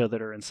Repentia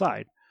that are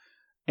inside.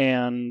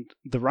 And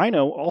the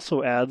Rhino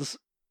also adds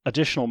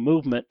additional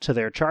movement to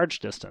their charge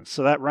distance.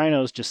 So that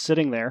Rhino's just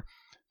sitting there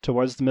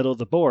towards the middle of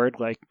the board,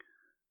 like,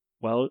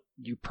 well,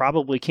 you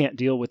probably can't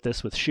deal with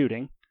this with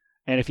shooting.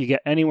 And if you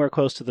get anywhere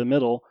close to the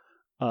middle,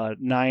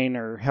 9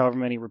 or however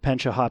many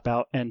Repentia hop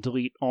out and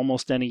delete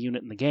almost any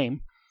unit in the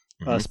game,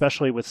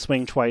 especially with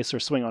swing twice or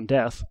swing on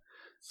death.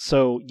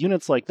 So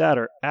units like that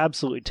are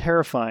absolutely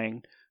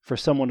terrifying for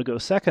someone to go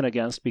second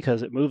against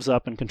because it moves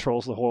up and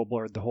controls the whole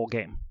board the whole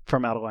game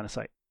from out of line of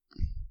sight.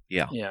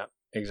 Yeah,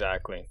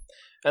 exactly.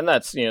 And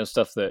that's,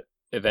 stuff that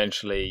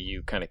eventually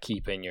you kind of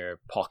keep in your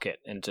pocket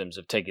in terms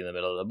of taking the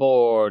middle of the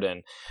board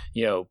and,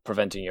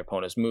 preventing your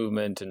opponent's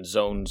movement and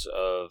zones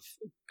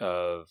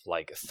of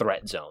like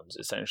threat zones,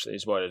 essentially,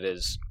 is what it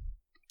is.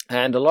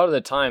 And a lot of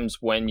the times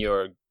when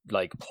you're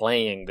like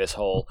playing this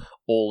whole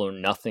all or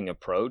nothing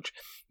approach,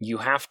 you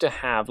have to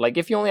have, like,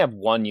 if you only have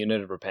one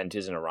unit of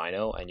Repentias and a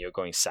Rhino and you're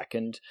going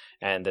second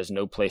and there's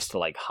no place to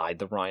like hide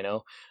the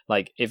Rhino,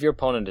 like if your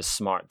opponent is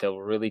smart, they'll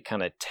really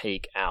kind of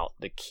take out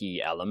the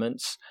key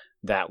elements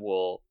that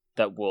will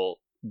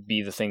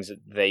be the things that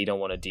they don't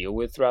want to deal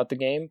with throughout the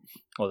game,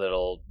 or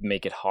that'll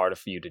make it harder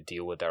for you to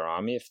deal with their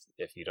army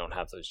if you don't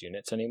have those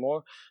units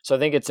anymore. So I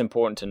think it's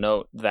important to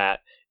note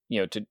that,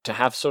 to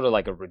have sort of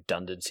like a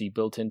redundancy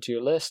built into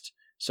your list,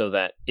 so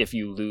that if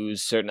you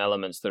lose certain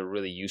elements that are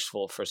really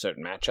useful for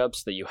certain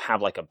matchups, that you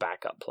have like a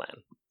backup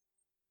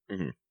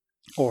plan.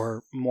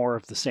 Or more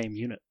of the same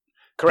unit.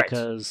 Correct.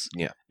 Because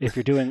if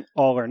you're doing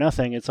all or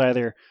nothing, it's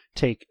either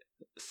take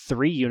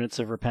 3 units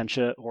of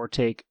Repentia or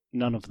take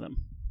none of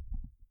them.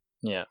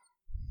 Yeah.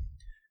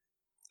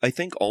 I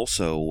think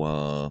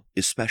also,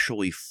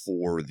 especially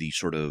for the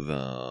sort of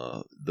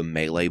the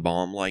melee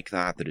bomb like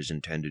that is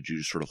intended to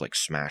just sort of like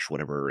smash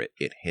whatever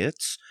it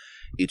hits,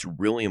 it's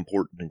really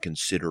important to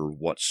consider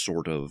what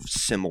sort of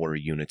similar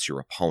units your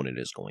opponent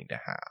is going to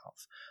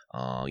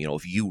have.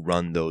 If you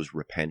run those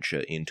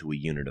Repentia into a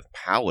unit of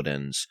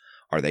Paladins,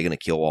 are they going to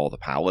kill all the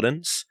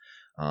Paladins?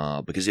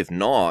 Because if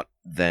not,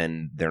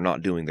 then they're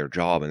not doing their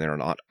job and they're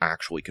not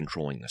actually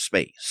controlling the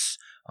space.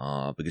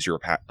 Because your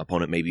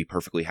opponent may be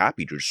perfectly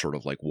happy to just sort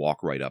of like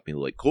walk right up and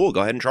be like, cool,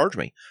 go ahead and charge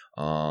me.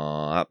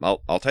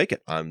 I'll take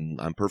it.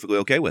 I'm perfectly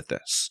okay with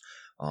this.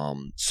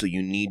 So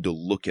you need to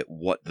look at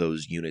what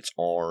those units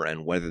are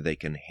and whether they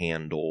can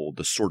handle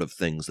the sort of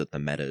things that the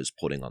meta is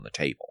putting on the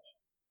table.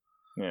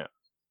 Yeah,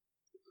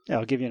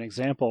 I'll give you an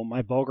example.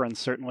 My Bolgrun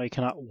certainly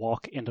cannot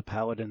walk into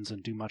Paladins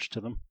and do much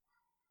to them.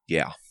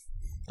 Yeah.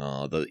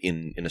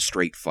 In a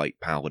straight fight,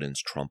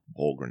 Paladins trump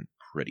Bolgrun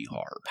pretty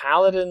hard.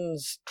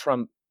 Paladins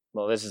trump...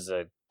 Well, this is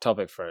a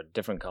topic for a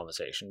different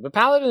conversation, but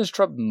Paladins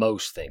trump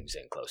most things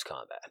in close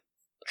combat.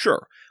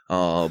 Sure,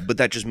 but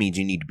that just means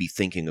you need to be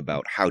thinking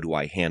about how do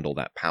I handle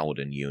that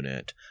Paladin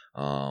unit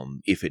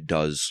if it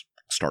does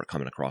start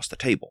coming across the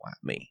table at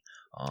me.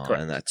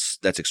 And that's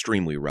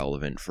extremely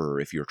relevant for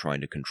if you're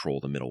trying to control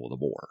the middle of the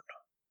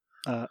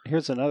board.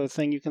 Here's another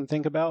thing you can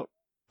think about.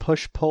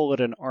 Push-pull at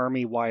an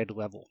army-wide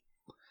level.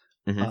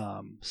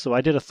 So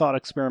I did a thought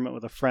experiment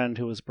with a friend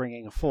who was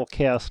bringing a full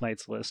Chaos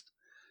Knights list,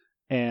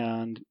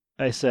 and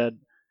I said,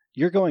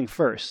 you're going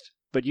first,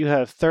 but you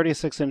have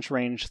 36-inch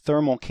range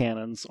thermal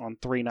cannons on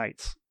 3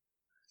 knights,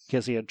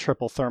 because he had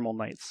triple thermal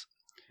knights.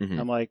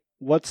 I'm like,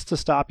 what's to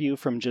stop you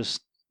from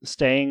just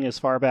staying as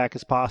far back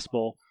as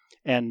possible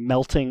and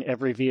melting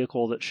every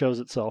vehicle that shows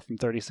itself from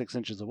 36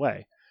 inches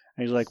away?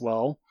 And he's like,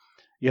 well,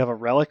 you have a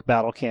relic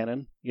battle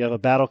cannon, you have a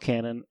battle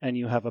cannon, and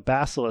you have a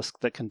basilisk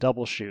that can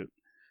double shoot,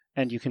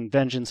 and you can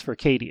Vengeance for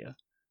Cadia.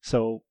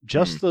 So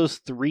just those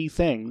 3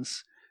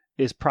 things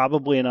is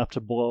probably enough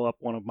to blow up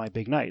one of my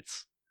big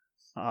knights.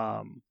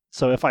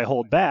 So if I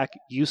hold back,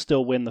 you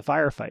still win the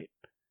firefight.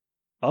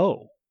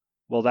 Oh,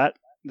 well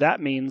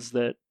that means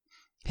that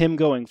him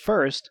going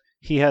first,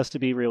 he has to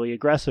be really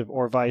aggressive,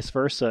 or vice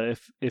versa.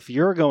 If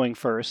you're going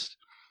first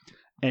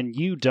and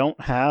you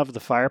don't have the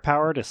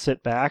firepower to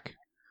sit back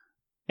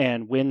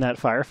and win that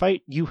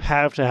firefight, you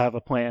have to have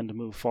a plan to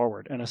move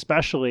forward. And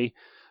especially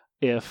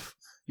if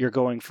you're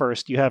going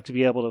first, you have to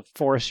be able to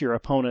force your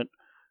opponent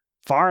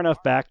far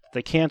enough back that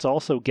they can't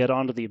also get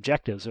onto the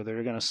objectives, or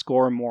they're going to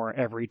score more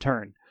every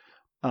turn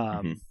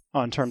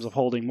on terms of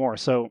holding more.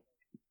 So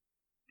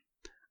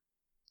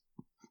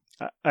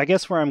I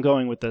guess where I'm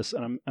going with this,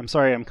 and I'm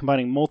sorry, I'm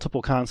combining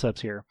multiple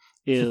concepts here,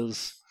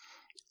 is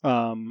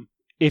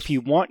if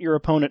you want your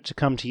opponent to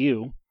come to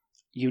you,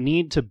 you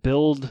need to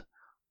build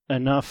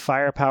enough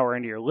firepower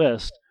into your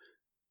list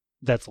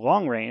that's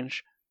long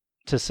range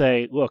to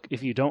say, look,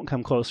 if you don't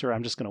come closer,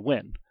 I'm just going to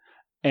win.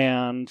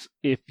 And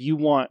if you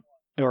want,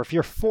 or if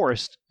you're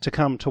forced to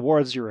come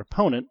towards your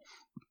opponent,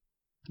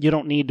 you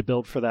don't need to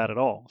build for that at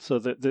all. So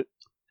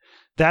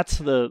that's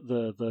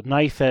the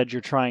knife edge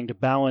you're trying to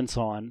balance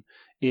on,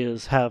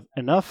 is have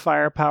enough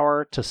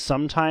firepower to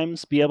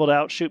sometimes be able to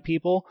outshoot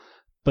people,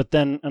 but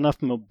then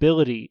enough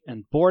mobility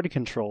and board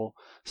control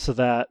so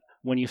that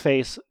when you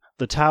face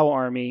the Tau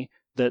army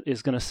that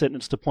is going to sit in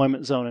its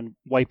deployment zone and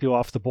wipe you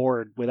off the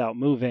board without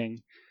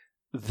moving,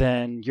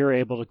 then you're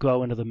able to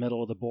go into the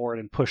middle of the board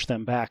and push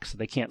them back so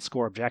they can't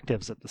score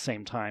objectives at the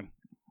same time.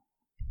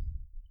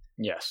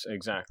 Yes,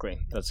 exactly.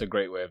 That's a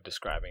great way of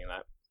describing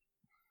that.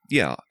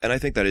 Yeah, and I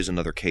think that is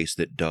another case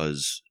that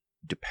does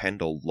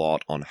depend a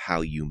lot on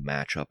how you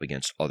match up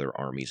against other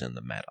armies in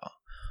the meta.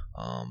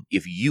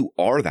 If you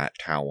are that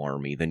Tau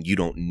army, then you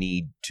don't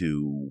need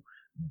to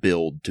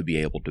build to be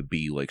able to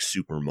be like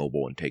super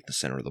mobile and take the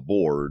center of the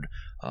board,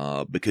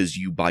 because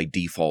you by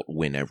default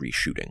win every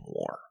shooting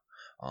war.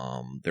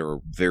 There are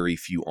very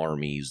few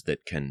armies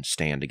that can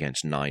stand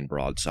against 9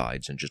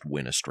 broadsides and just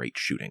win a straight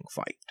shooting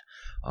fight.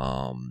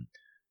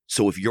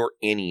 So if you're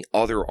any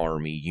other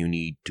army, you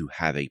need to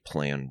have a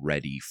plan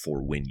ready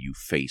for when you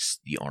face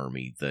the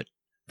army that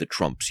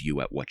trumps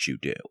you at what you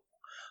do.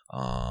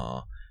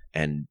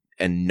 And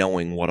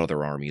knowing what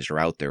other armies are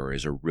out there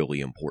is a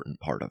really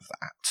important part of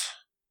that.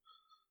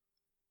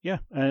 Yeah,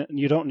 and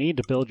you don't need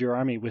to build your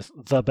army with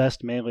the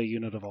best melee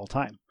unit of all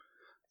time.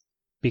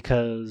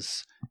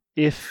 Because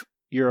if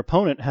your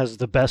opponent has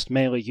the best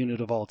melee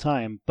unit of all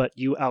time, but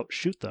you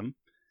outshoot them,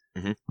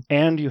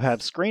 and you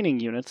have screening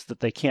units that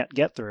they can't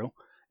get through,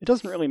 it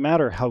doesn't really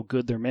matter how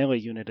good their melee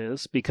unit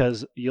is,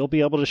 because you'll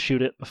be able to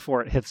shoot it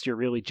before it hits your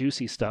really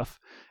juicy stuff,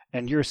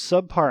 and your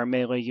subpar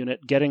melee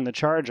unit getting the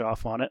charge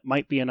off on it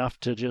might be enough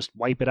to just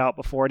wipe it out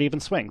before it even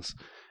swings.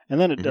 And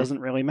then it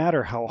doesn't really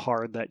matter how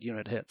hard that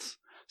unit hits.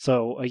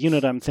 So a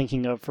unit I'm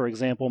thinking of, for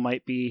example,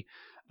 might be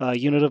a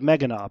unit of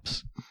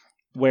Meganobs,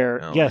 where,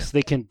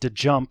 they can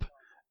de-jump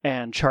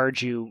and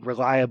charge you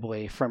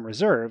reliably from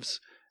reserves,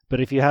 but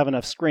if you have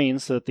enough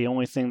screens so that the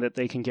only thing that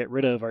they can get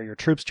rid of are your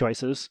troops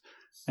choices,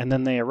 and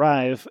then they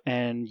arrive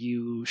and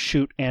you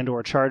shoot and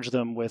or charge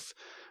them with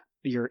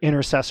your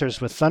intercessors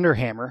with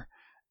Thunderhammer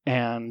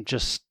and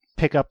just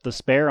pick up the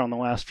spare on the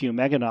last few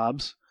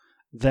Meganobs,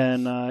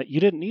 then you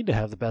didn't need to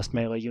have the best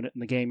melee unit in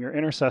the game. Your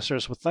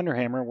intercessors with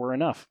Thunderhammer were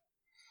enough.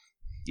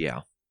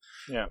 Yeah.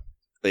 Yeah.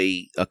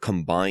 A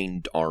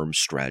combined arms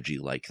strategy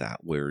like that,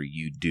 where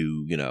you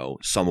do,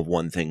 some of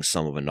one thing,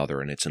 some of another,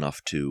 and it's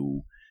enough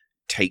to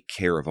take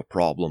care of a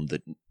problem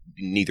that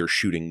neither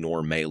shooting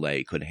nor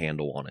melee could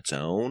handle on its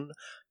own,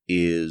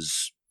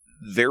 is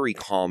very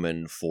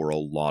common for a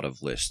lot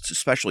of lists,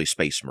 especially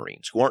Space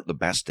Marines, who aren't the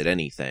best at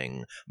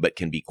anything, but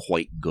can be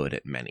quite good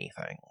at many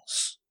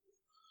things.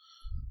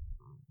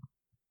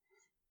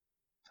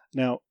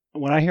 Now,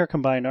 when I hear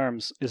combined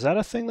arms, is that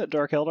a thing that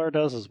Dark Eldar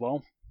does as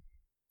well?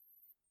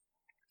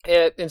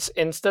 It's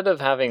instead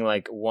of having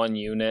like one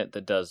unit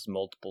that does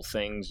multiple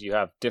things, you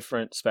have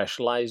different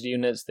specialized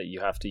units that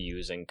you have to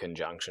use in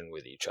conjunction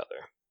with each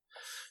other.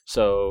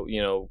 So,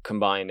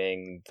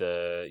 combining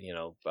the,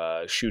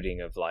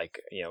 shooting of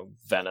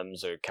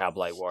Venoms or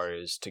Cablite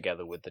Warriors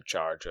together with the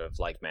charge of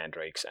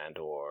Mandrakes and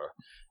or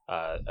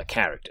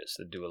characters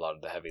that do a lot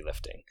of the heavy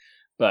lifting.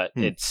 But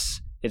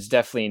it's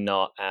definitely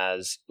not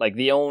as,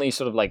 the only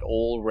sort of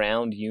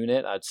all-round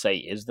unit I'd say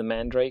is the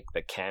Mandrake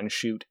that can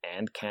shoot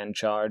and can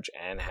charge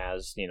and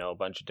has, a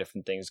bunch of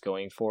different things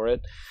going for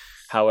it.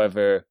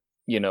 However,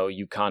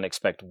 you can't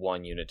expect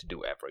one unit to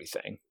do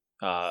everything.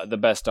 The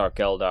best Dark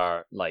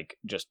Eldar,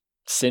 just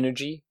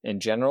synergy in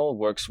general,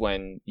 works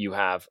when you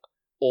have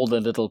all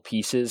the little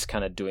pieces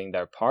kind of doing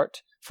their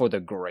part for the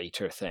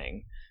greater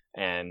thing.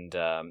 And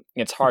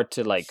it's hard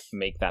to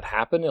make that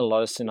happen in a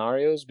lot of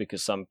scenarios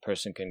because some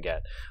person can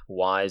get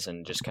wise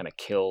and just kind of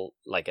kill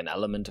an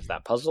element of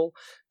that puzzle.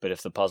 But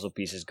if the puzzle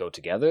pieces go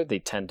together, they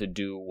tend to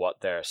do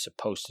what they're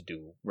supposed to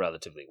do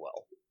relatively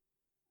well.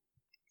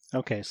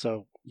 Okay,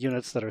 so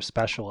units that are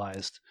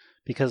specialized.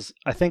 Because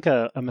I think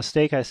a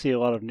mistake I see a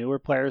lot of newer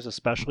players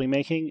especially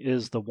making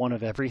is the one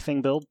of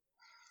everything build.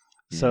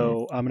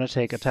 So I'm going to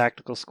take a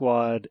tactical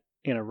squad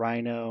in a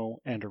Rhino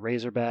and a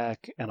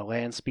Razorback and a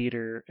Land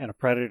Speeder and a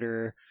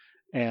Predator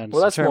and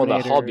that's more the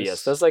Terminators.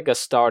 hobbyist. That's a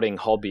starting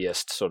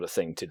hobbyist sort of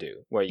thing to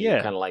do, where you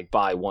kind of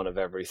buy one of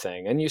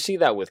everything. And you see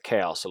that with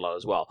Chaos a lot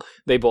as well.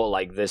 They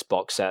bought this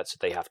box set, so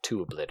they have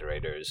 2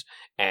 Obliterators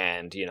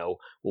and,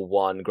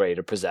 1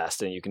 Greater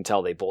Possessed, and you can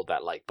tell they bought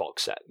that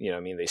box set.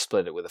 They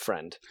split it with a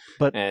friend.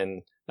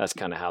 And that's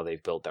kind of how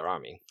they've built their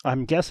army.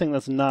 I'm guessing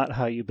that's not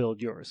how you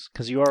build yours,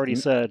 because you already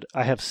said,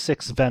 I have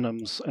 6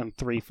 Venoms and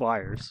 3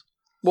 Flyers.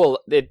 Well,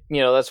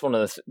 that's one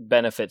of the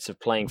benefits of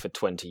playing for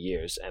 20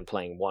 years and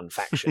playing one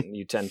faction.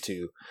 You tend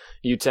to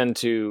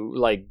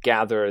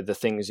gather the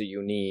things that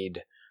you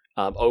need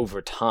over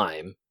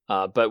time,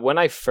 But when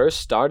I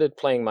first started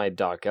playing my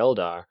Dark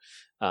Eldar,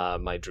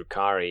 my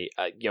Drukhari,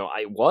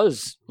 I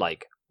was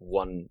like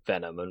 1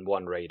 Venom and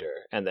 1 Raider,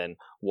 and then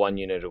 1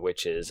 unit of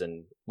Witches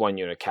and 1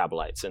 unit of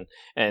Kabalites,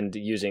 and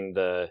using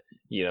the,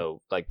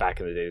 like back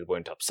in the day, there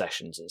weren't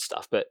obsessions and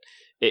stuff. But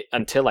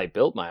until I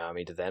built my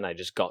army, then I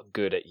just got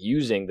good at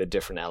using the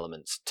different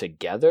elements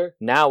together.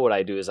 Now what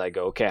I do is I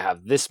go, okay, I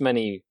have this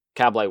many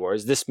Kabalite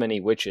Warriors, this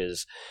many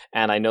Witches,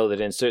 and I know that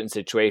in certain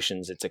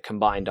situations it's a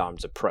combined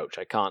arms approach.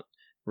 I can't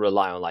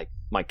rely on like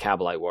my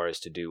Kabalite Warriors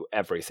to do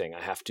everything.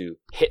 I have to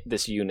hit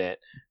this unit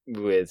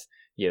with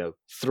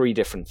 3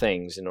 different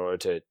things in order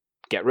to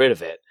get rid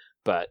of it,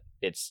 but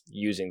it's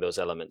using those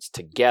elements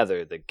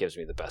together that gives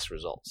me the best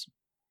results.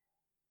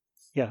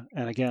 Yeah,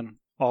 and again,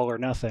 all or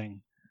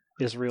nothing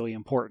is really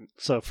important.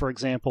 So for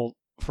example,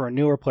 for a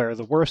newer player,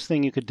 the worst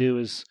thing you could do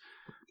is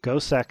go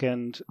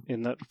second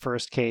in the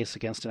first case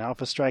against an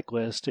Alpha Strike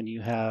list, and you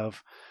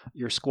have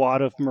your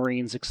squad of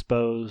Marines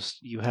exposed,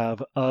 you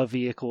have a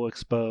vehicle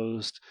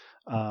exposed,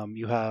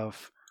 you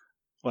have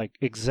like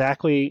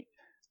exactly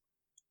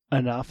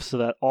enough so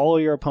that all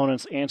your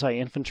opponent's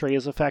anti-infantry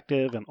is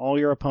effective and all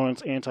your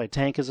opponent's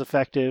anti-tank is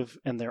effective,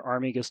 and their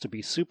army gets to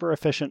be super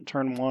efficient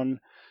turn 1,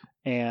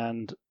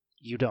 and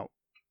you don't.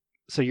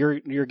 So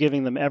you're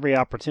giving them every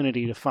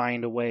opportunity to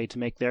find a way to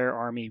make their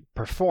army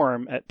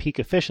perform at peak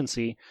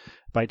efficiency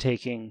by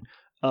taking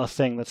a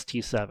thing that's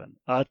T7,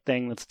 a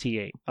thing that's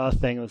T8, a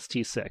thing that's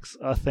T6,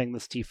 a thing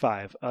that's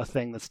T5, a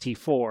thing that's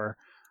T4,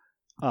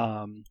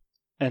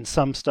 and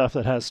some stuff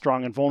that has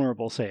strong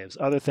invulnerable saves,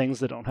 other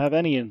things that don't have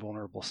any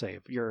invulnerable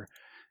save.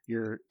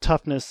 Your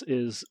toughness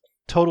is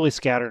totally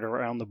scattered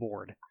around the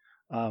board.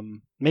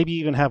 Maybe you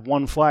even have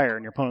 1 flyer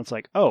and your opponent's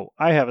like, oh,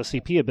 I have a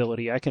CP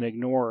ability. I can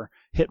ignore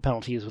hit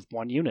penalties with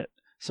 1 unit.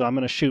 So I'm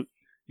going to shoot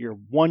your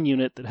 1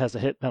 unit that has a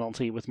hit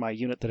penalty with my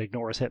unit that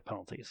ignores hit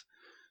penalties.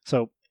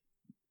 So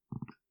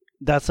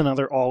that's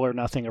another all or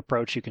nothing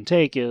approach you can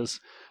take, is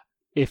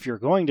if you're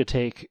going to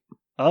take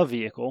a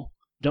vehicle,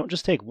 don't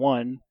just take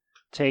 1,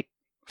 take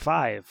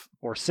 5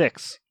 or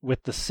 6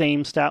 with the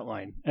same stat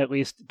line, at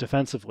least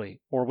defensively,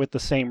 or with the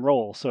same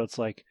role. So it's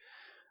like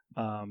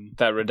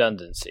that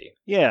redundancy.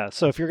 Yeah,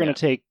 so if you're going to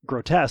take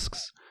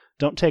grotesques,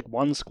 don't take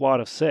 1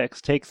 squad of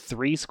 6, take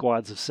 3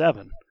 squads of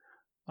 7,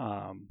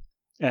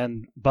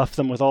 and buff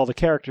them with all the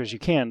characters you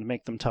can to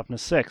make them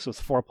toughness 6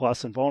 with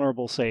 4+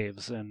 invulnerable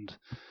saves, and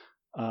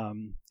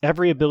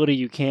every ability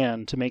you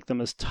can to make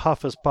them as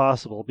tough as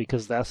possible,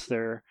 because that's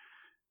their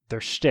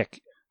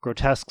shtick.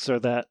 Grotesques are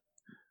that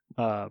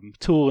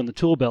tool in the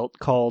tool belt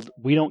called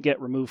we don't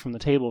get removed from the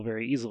table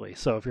very easily.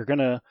 So if you're going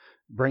to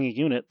bring a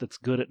unit that's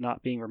good at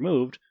not being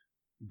removed,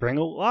 bring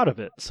a lot of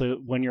it. So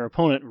when your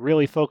opponent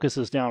really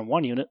focuses down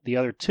 1 unit, the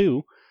other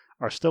 2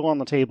 are still on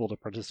the table to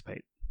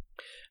participate.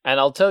 And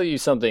I'll tell you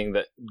something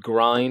that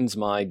grinds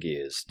my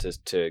gears,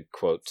 to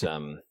quote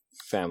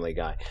Family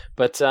Guy.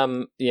 But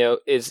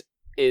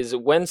is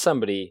when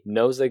somebody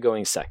knows they're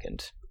going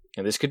second,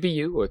 and this could be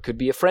you or it could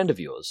be a friend of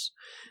yours,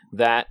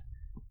 that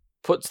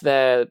puts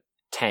their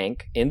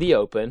tank in the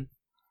open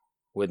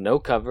with no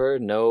cover,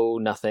 no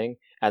nothing,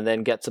 and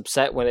then gets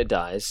upset when it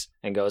dies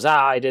and goes,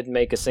 I didn't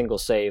make a single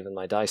save and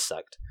my dice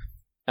sucked.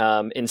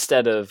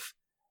 Instead of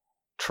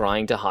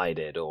trying to hide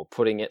it or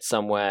putting it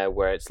somewhere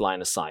where it's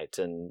line of sight,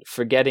 and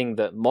forgetting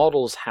that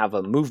models have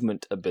a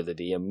movement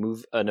ability,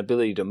 an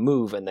ability to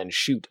move and then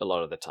shoot a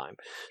lot of the time.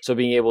 So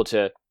being able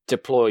to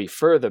deploy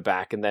further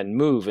back and then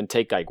move and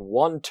take like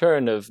 1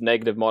 turn of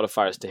negative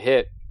modifiers to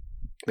hit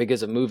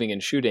because of moving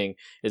and shooting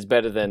is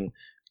better than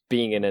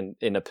being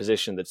in a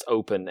position that's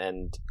open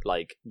and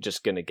like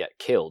just gonna get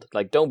killed.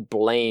 Like, don't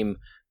blame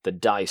the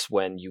dice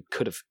when you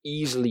could have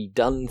easily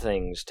done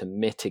things to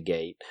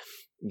mitigate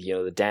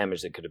the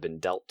damage that could have been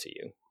dealt to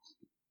you.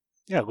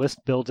 Yeah, list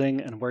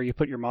building and where you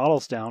put your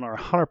models down are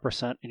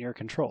 100% in your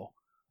control.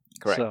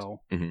 Correct. So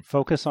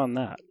focus on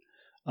that.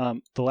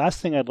 Another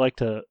thing I'd like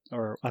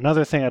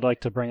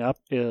to bring up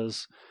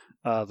is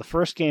the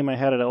first game I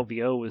had at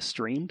LVO was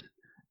streamed,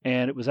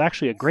 and it was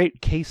actually a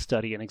great case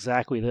study in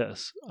exactly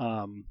this.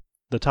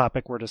 The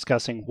topic we're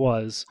discussing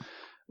was,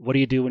 what do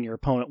you do when your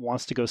opponent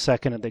wants to go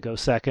second and they go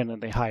second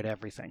and they hide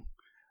everything?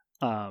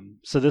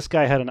 So this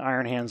guy had an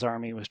Iron Hands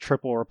army with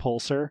triple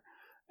repulsor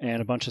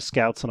and a bunch of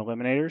scouts and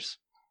eliminators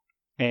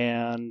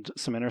and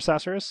some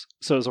intercessors.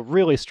 So it was a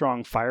really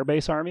strong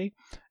firebase army,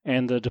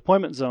 and the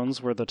deployment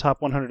zones were the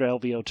top 100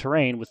 LVO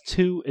terrain with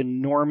 2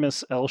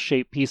 enormous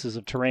L-shaped pieces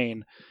of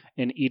terrain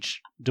in each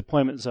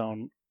deployment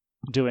zone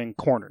doing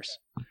corners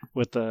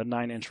with the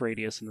 9-inch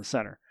radius in the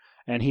center.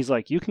 And he's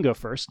like, you can go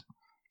first.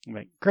 I'm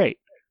like, great,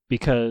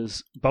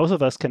 because both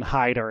of us can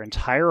hide our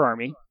entire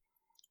army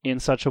in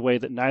such a way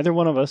that neither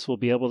one of us will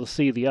be able to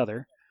see the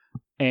other,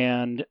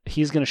 and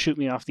he's going to shoot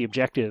me off the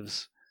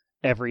objectives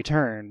every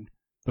turn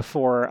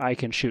before I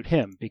can shoot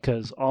him,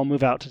 because I'll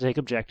move out to take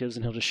objectives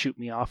and he'll just shoot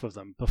me off of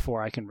them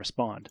before I can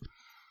respond.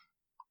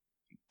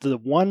 The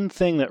one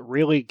thing that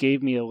really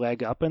gave me a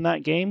leg up in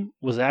that game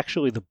was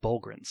actually the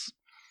Bulgrins.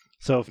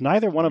 So if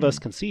neither one of us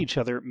can see each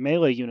other,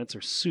 melee units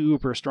are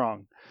super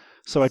strong.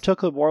 So I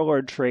took a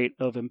Warlord trait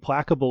of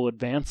Implacable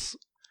Advance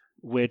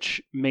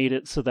which made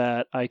it so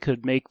that I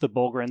could make the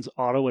Bulgrins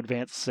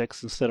auto-advance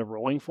 6 instead of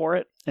rolling for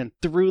it, and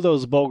threw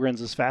those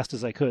Bulgrins as fast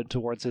as I could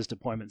towards his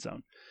deployment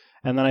zone.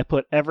 And then I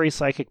put every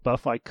psychic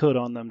buff I could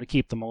on them to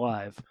keep them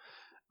alive.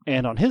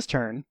 And on his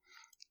turn,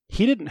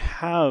 he didn't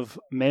have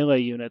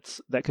melee units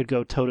that could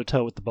go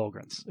toe-to-toe with the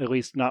Bulgrins, at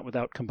least not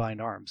without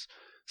combined arms.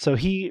 So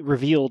he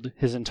revealed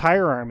his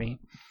entire army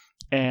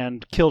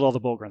and killed all the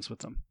Bulgrins with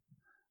them.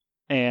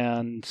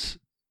 And,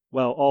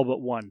 well, all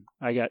but one.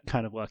 I got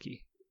kind of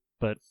lucky.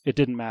 But it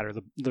didn't matter.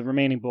 The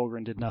remaining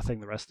Bulgrin did nothing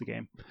the rest of the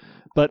game.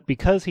 But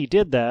because he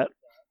did that,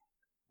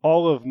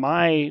 all of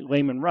my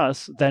Layman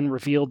Russ then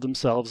revealed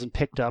themselves and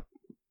picked up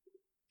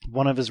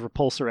one of his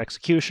Repulsor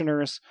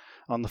Executioners.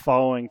 On the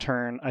following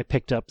turn, I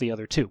picked up the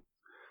other two.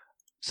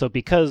 So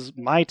because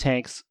my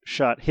tanks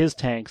shot his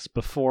tanks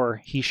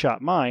before he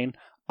shot mine,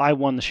 I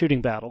won the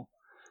shooting battle.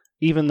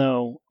 Even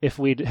though if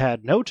we'd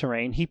had no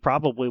terrain, he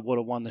probably would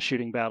have won the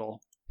shooting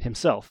battle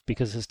himself,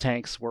 because his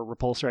tanks were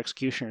Repulsor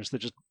Executioners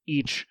that just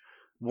each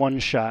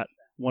one-shot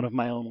one of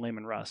my own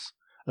Layman Russ.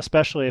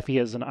 Especially if he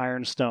has an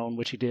Iron Stone,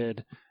 which he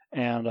did,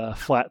 and a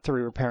flat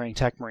 3 repairing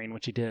Tech Marine,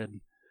 which he did,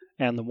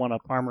 and the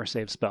 1-up armor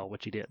save spell,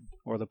 which he did,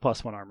 or the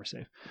 +1 armor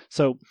save.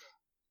 So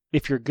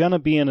if you're going to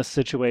be in a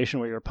situation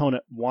where your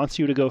opponent wants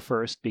you to go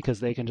first because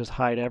they can just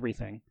hide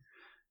everything,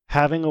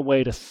 having a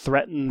way to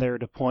threaten their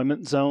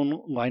deployment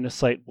zone, line of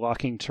sight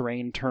blocking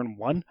terrain turn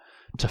 1,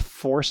 to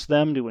force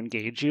them to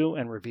engage you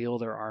and reveal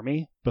their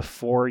army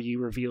before you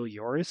reveal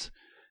yours,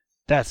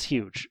 that's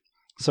huge.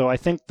 So I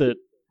think that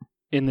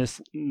in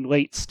this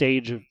late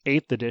stage of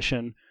 8th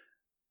edition,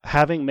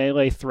 having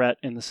melee threat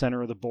in the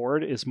center of the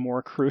board is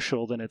more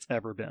crucial than it's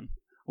ever been.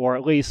 Or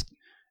at least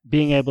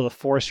being able to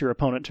force your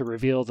opponent to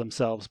reveal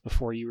themselves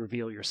before you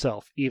reveal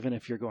yourself, even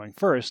if you're going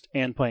first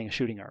and playing a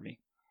shooting army.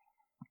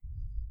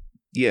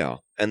 Yeah,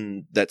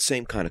 and that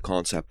same kind of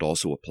concept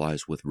also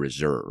applies with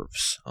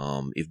reserves.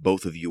 If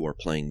both of you are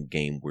playing a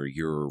game where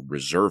you're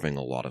reserving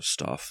a lot of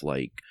stuff,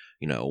 like,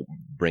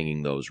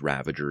 bringing those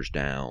Ravagers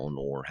down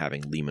or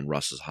having Layman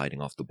Russes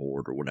hiding off the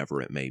board or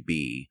whatever it may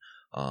be,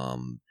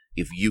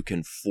 if you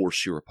can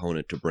force your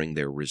opponent to bring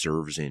their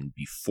reserves in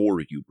before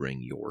you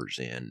bring yours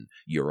in,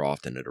 you're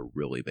often at a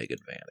really big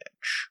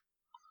advantage.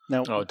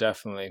 Now, oh,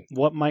 definitely.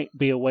 What might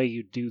be a way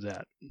you do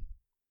that?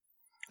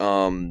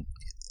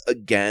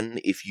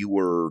 Again, if you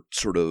were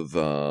sort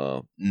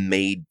of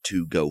made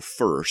to go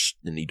first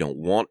and you don't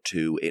want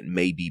to, it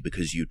may be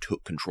because you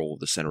took control of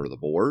the center of the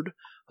board.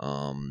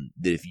 That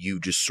if you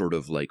just sort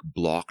of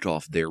blocked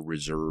off their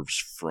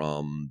reserves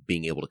from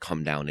being able to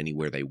come down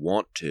anywhere they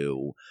want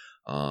to,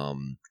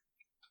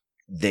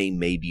 they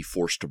may be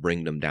forced to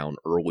bring them down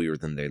earlier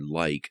than they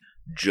like,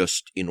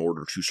 just in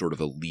order to sort of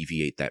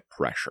alleviate that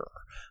pressure.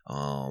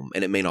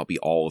 And it may not be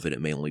all of it,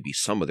 it may only be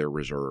some of their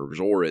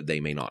reserves, or they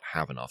may not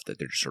have enough that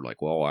they're just sort of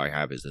like, well, all I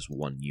have is this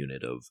one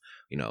unit of,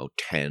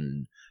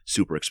 10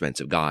 super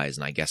expensive guys,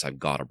 and I guess I've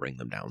got to bring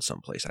them down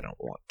someplace I don't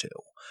want to.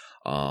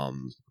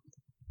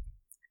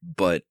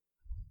 But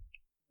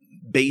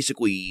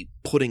basically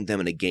putting them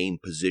in a game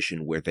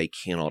position where they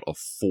cannot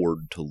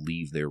afford to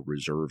leave their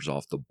reserves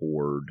off the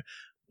board,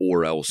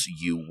 or else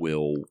you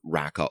will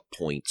rack up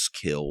points,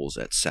 kills,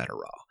 etc.,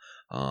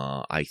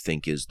 I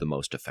think is the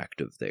most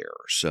effective there.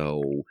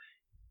 So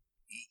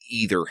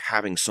either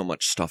having so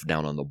much stuff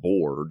down on the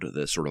board,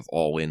 the sort of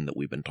all-in that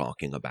we've been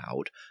talking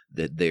about,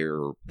 that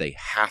they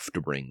have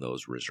to bring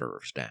those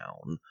reserves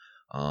down,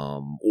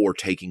 or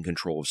taking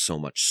control of so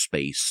much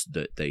space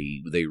that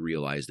they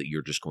realize that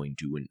you're just going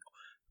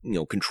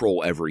to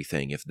control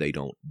everything if they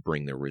don't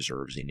bring their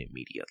reserves in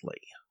immediately.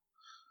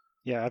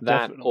 Yeah,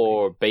 definitely.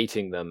 Or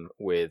baiting them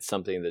with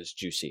something that's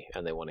juicy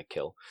and they want to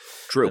kill.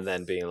 True. And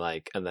then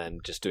and then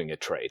just doing a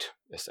trade,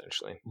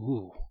 essentially.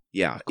 Ooh.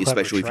 Yeah,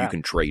 especially if you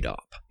can trade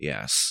up.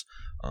 Yes.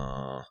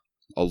 A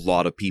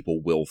lot of people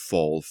will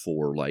fall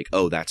for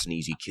oh, that's an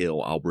easy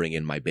kill, I'll bring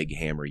in my big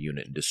hammer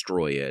unit and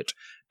destroy it.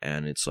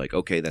 And it's like,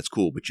 okay, that's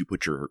cool, but you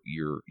put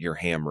your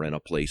hammer in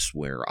a place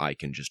where I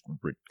can just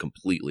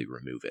completely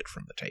remove it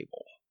from the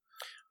table.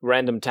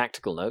 Random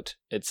tactical note.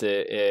 It's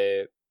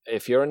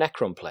if you're a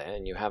Necron player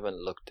and you haven't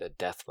looked at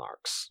death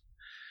marks,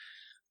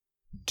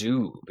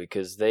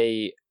 because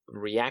they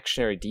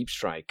reactionary deep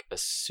strike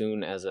as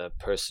soon as a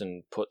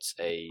person puts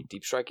a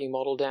deep striking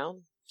model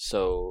down.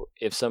 So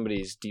if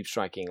somebody's deep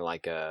striking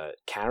like a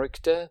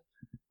character,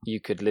 you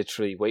could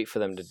literally wait for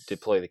them to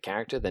deploy the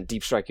character, then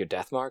deep strike your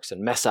death marks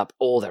and mess up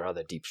all their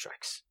other deep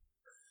strikes.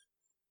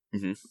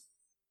 Mm-hmm.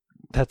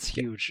 That's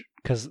huge,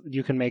 because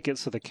you can make it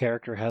so the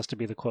character has to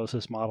be the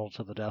closest model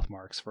to the death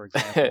marks, for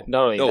example.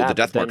 Not only that, the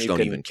death marks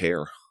don't even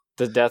care.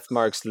 The death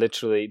marks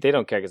literally, they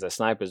don't care because they're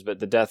snipers, but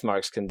the death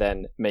marks can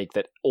then make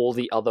that all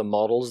the other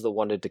models that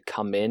wanted to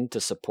come in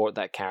to support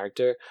that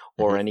character,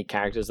 or any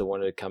characters that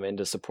wanted to come in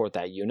to support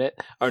that unit,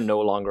 are no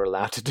longer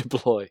allowed to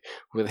deploy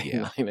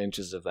within 9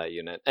 inches of that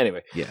unit.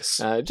 Anyway,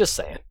 yes, just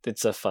saying,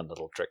 it's a fun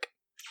little trick.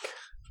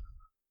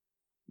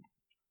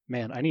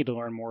 Man, I need to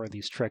learn more of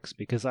these tricks,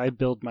 because I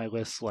build my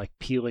lists like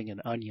peeling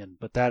an onion,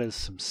 but that is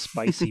some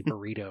spicy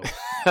burrito.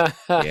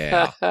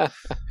 Yeah.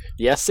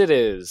 Yes, it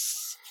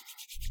is.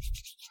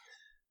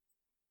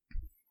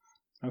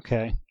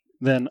 Okay.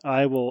 Then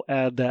I will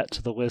add that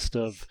to the list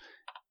of,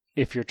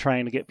 if you're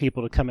trying to get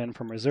people to come in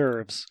from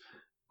reserves,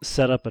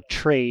 set up a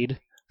trade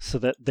so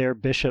that their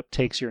bishop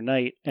takes your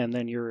knight, and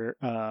then your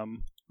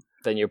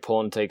then your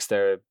pawn takes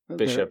their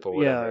bishop or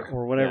whatever. Yeah,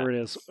 or whatever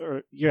it is.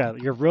 Or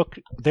your rook,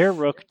 their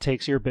rook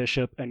takes your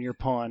bishop, and your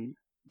pawn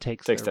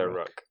takes their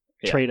rook.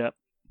 Yeah. Trade up.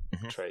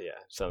 Trade,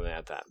 something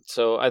like that.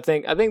 So I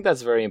think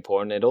that's very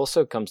important. It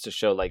also comes to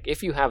show, like,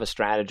 if you have a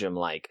stratagem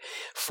like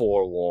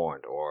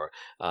Forewarned or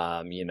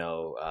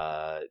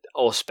Auspex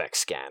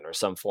Scan or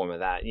some form of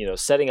that,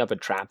 setting up a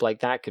trap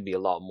like that could be a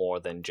lot more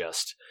than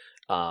just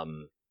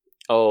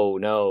oh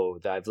no,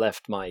 I've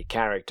left my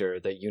character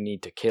that you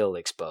need to kill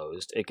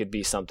exposed. It could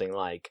be something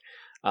like,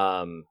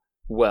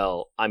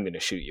 well, I'm going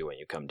to shoot you when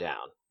you come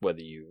down.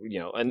 Whether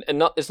and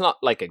not, it's not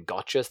like a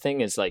gotcha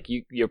thing. It's like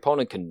your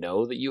opponent can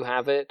know that you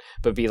have it,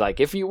 but be like,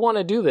 if you want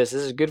to do this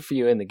is good for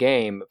you in the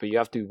game, but you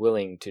have to be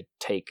willing to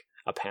take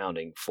a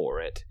pounding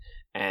for it.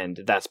 And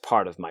that's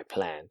part of my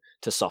plan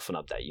to soften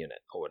up that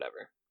unit or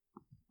whatever.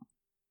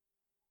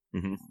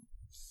 Mm-hmm.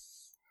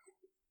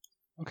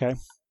 Okay.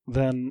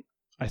 Then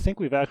I think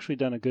we've actually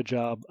done a good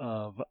job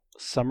of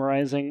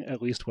summarizing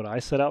at least what I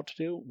set out to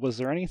do. Was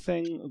there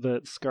anything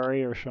that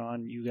Skari or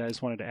Sean, you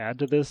guys wanted to add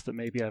to this that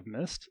maybe I've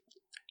missed?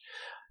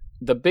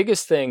 The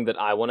biggest thing that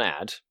I want to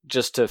add,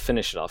 just to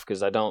finish it off,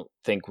 because I don't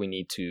think we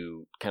need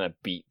to kind of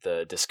beat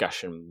the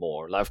discussion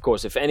more. Like, of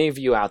course, if any of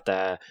you out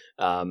there,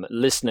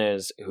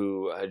 listeners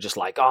who are just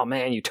like, oh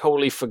man, you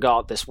totally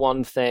forgot this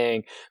one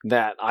thing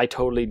that I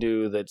totally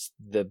do that's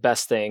the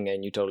best thing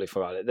and you totally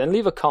forgot it, then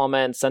leave a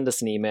comment, send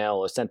us an email,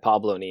 or send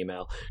Pablo an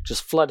email.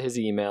 Just flood his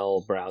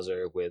email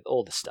browser with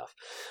all this stuff.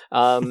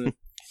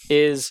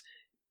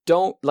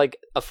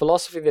 A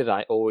philosophy that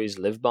I always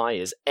live by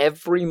is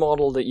every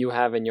model that you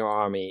have in your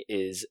army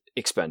is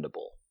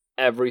expendable.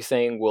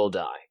 Everything will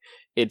die.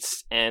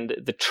 And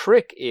the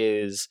trick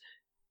is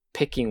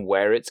picking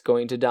where it's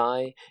going to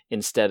die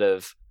instead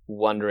of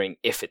wondering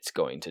if it's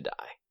going to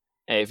die.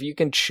 And if you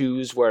can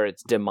choose where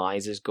its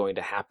demise is going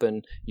to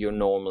happen, you're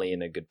normally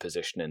in a good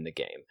position in the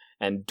game.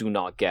 And do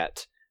not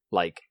get,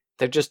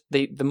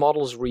 the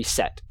models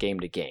reset game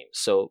to game.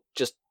 So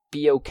just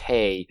be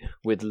okay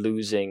with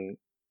losing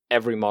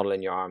every model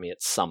in your army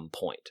at some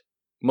point.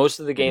 Most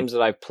of the games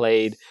that I've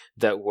played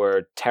that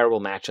were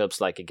terrible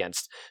matchups, like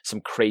against some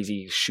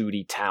crazy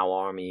shooty Tau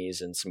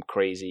armies and some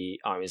crazy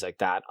armies like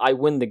that, I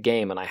win the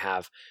game and I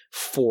have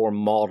 4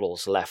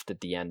 models left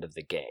at the end of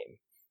the game,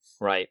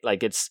 right?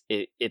 Like it's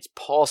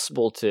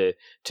possible to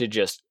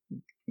just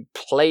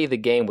play the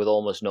game with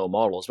almost no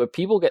models, but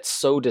people get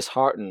so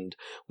disheartened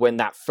when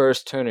that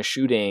first turn of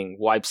shooting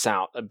wipes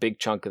out a big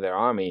chunk of their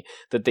army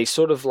that they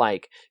sort of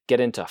get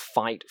into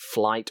fight,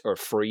 flight, or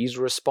freeze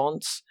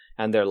response,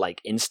 and their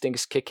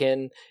instincts kick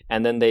in,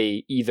 and then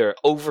they either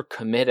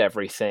overcommit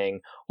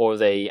everything, or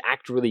they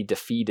act really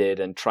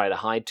defeated and try to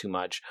hide too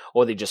much,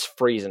 or they just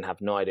freeze and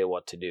have no idea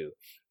what to do.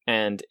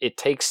 And it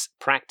takes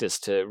practice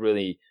to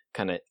really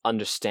kind of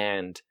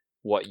understand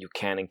what you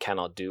can and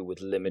cannot do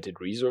with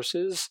limited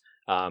resources.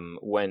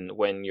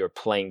 When you're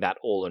playing that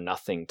all or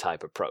nothing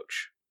type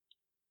approach.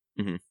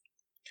 Mm-hmm.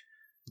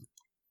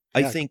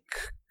 I think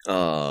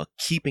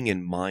keeping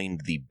in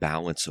mind the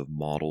balance of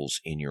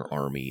models in your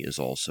army is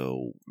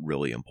also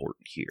really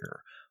important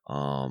here.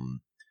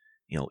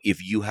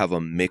 If you have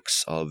a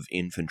mix of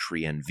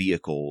infantry and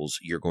vehicles,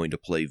 you're going to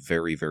play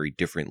very, very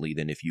differently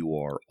than if you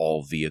are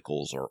all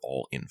vehicles or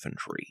all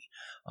infantry.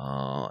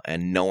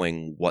 And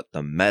knowing what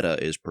the meta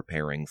is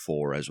preparing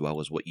for, as well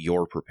as what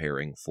you're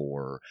preparing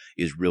for,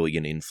 is really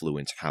going to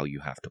influence how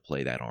you have to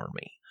play that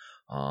army.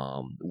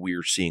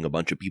 We're seeing a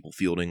bunch of people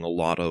fielding a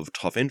lot of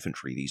tough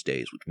infantry these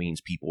days, which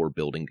means people are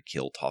building to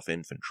kill tough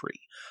infantry.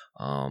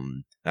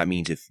 That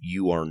means if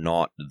you are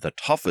not the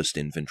toughest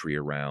infantry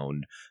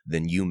around,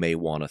 then you may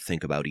want to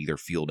think about either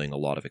fielding a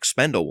lot of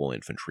expendable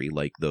infantry,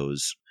 like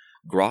those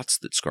Grots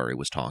that Skari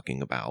was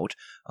talking about,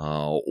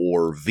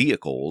 or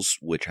vehicles,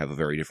 which have a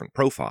very different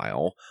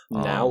profile.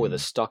 Now with a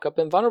stock up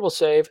invulnerable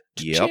save.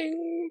 Yep.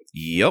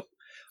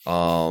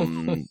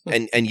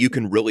 And you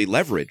can really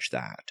leverage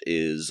that.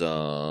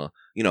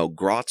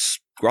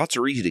 Grots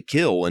are easy to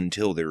kill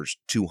until there's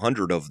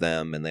 200 of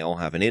them and they all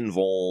have an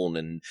invuln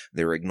and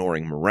they're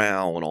ignoring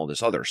morale and all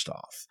this other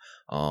stuff.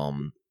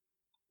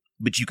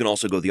 But you can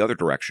also go the other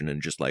direction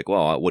and just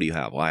what do you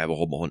have? Well, I have a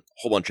whole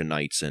bunch of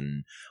knights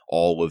and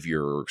all of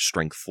your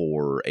strength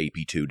 4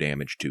 AP 2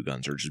 damage 2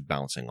 guns are just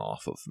bouncing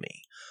off of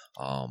me.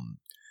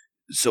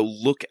 So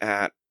look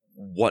at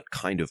what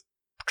kind of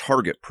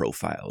target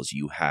profiles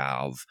you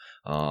have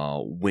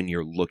when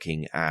you're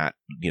looking at,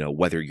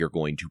 whether you're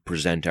going to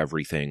present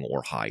everything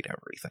or hide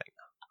everything.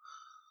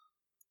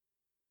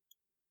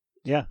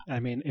 Yeah, I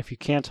mean, if you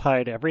can't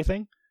hide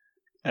everything,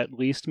 at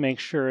least make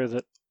sure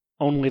that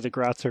only the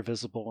Grots are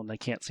visible and they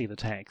can't see the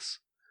tanks.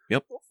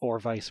 Yep. Or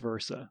vice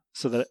versa.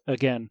 So that,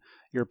 again,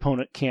 your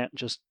opponent can't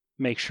just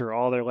make sure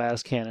all their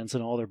las cannons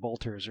and all their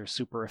bolters are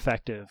super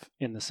effective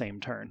in the same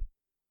turn.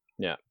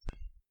 Yeah.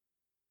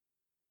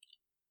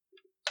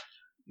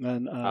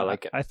 And I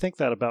like it. I think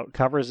that about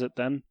covers it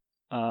then.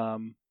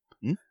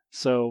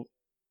 So,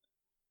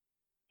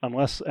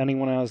 unless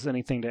anyone has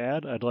anything to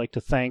add, I'd like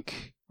to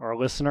thank our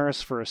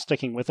listeners for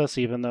sticking with us,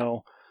 even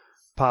though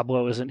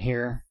Pablo isn't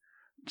here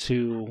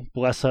to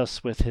bless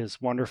us with his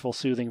wonderful,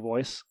 soothing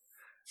voice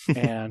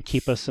and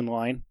keep us in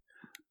line.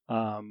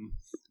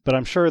 But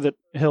I'm sure that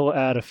he'll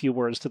add a few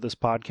words to this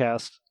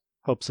podcast.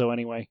 Hope so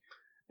anyway.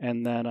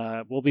 And then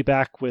we'll be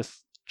back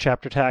with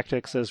Chapter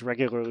Tactics as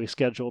regularly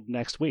scheduled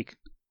next week.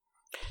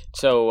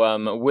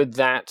 So with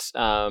that,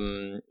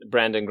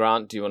 Brandon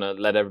Grant, do you want to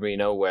let everybody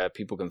know where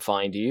people can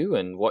find you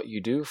and what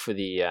you do for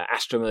the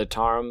Astra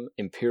Militarum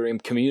Imperium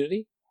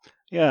community?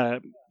 Yeah,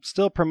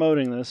 still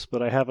promoting this,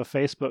 but I have a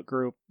Facebook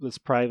group that's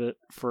private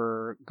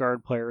for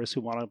Guard players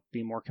who want to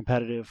be more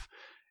competitive.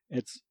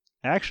 It's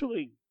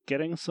actually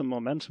getting some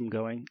momentum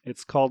going.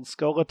 It's called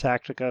Schola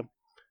Tactica.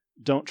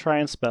 Don't try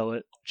and spell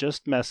it.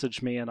 Just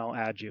message me and I'll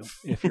add you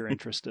if you're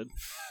interested.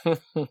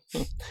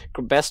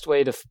 Best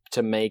way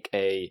to make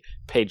a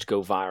page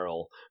go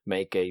viral,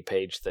 make a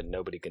page that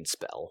nobody can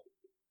spell.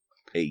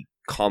 A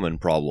common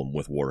problem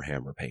with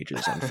Warhammer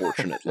pages,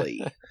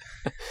 unfortunately.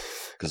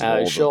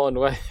 Sean,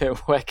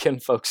 where can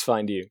folks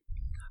find you?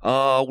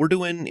 We're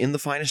doing In the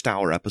Finest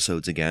Hour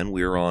episodes again.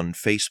 We're on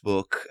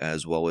Facebook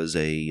as well as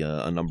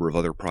a number of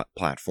other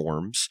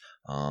platforms.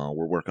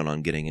 We're working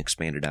on getting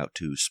expanded out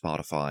to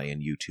Spotify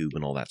and YouTube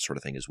and all that sort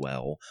of thing as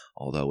well,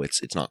 although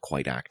it's not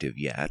quite active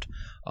yet.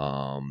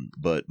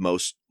 But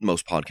most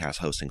podcast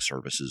hosting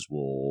services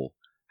will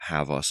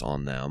have us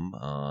on them,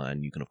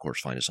 and you can of course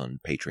find us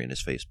on Patreon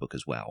as Facebook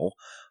as well.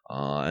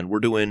 And we're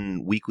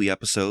doing weekly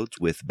episodes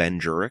with Ben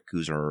Jurek,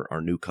 who's our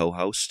new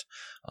co-host,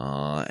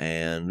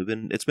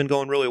 and it's been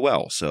going really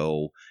well.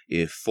 So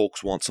if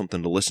folks want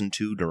something to listen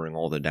to during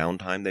all the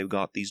downtime they've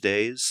got these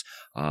days,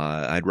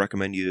 I'd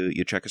recommend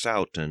you check us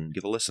out and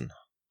give a listen.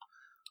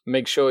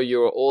 Make sure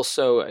you're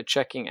also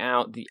checking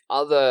out the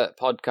other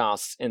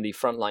podcasts in the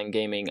Frontline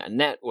Gaming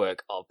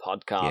network of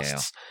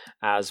podcasts,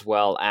 as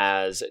well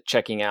as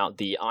checking out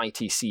the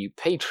ITC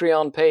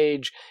Patreon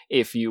page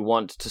if you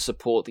want to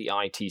support the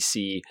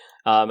ITC.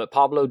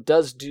 Pablo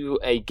does do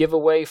a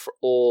giveaway for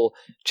all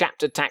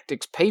Chapter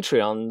Tactics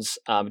Patreons.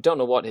 Don't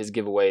know what his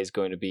giveaway is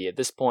going to be at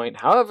this point.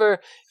 However,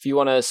 if you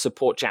want to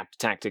support Chapter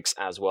Tactics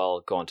as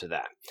well, go on to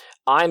that.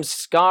 I'm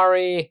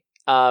Scary.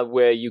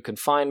 Where you can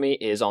find me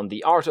is on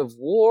The Art of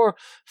War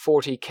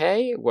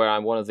 40K, where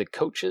I'm one of the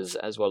coaches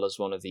as well as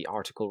one of the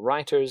article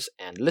writers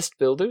and list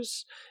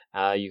builders.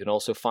 You can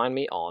also find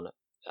me on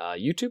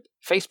YouTube,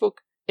 Facebook,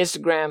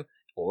 Instagram,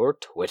 or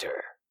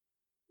Twitter.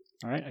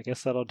 All right, I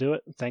guess that'll do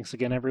it. Thanks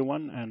again,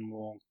 everyone, and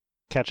we'll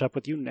catch up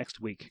with you next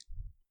week.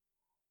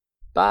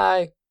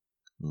 Bye.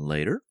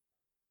 Later.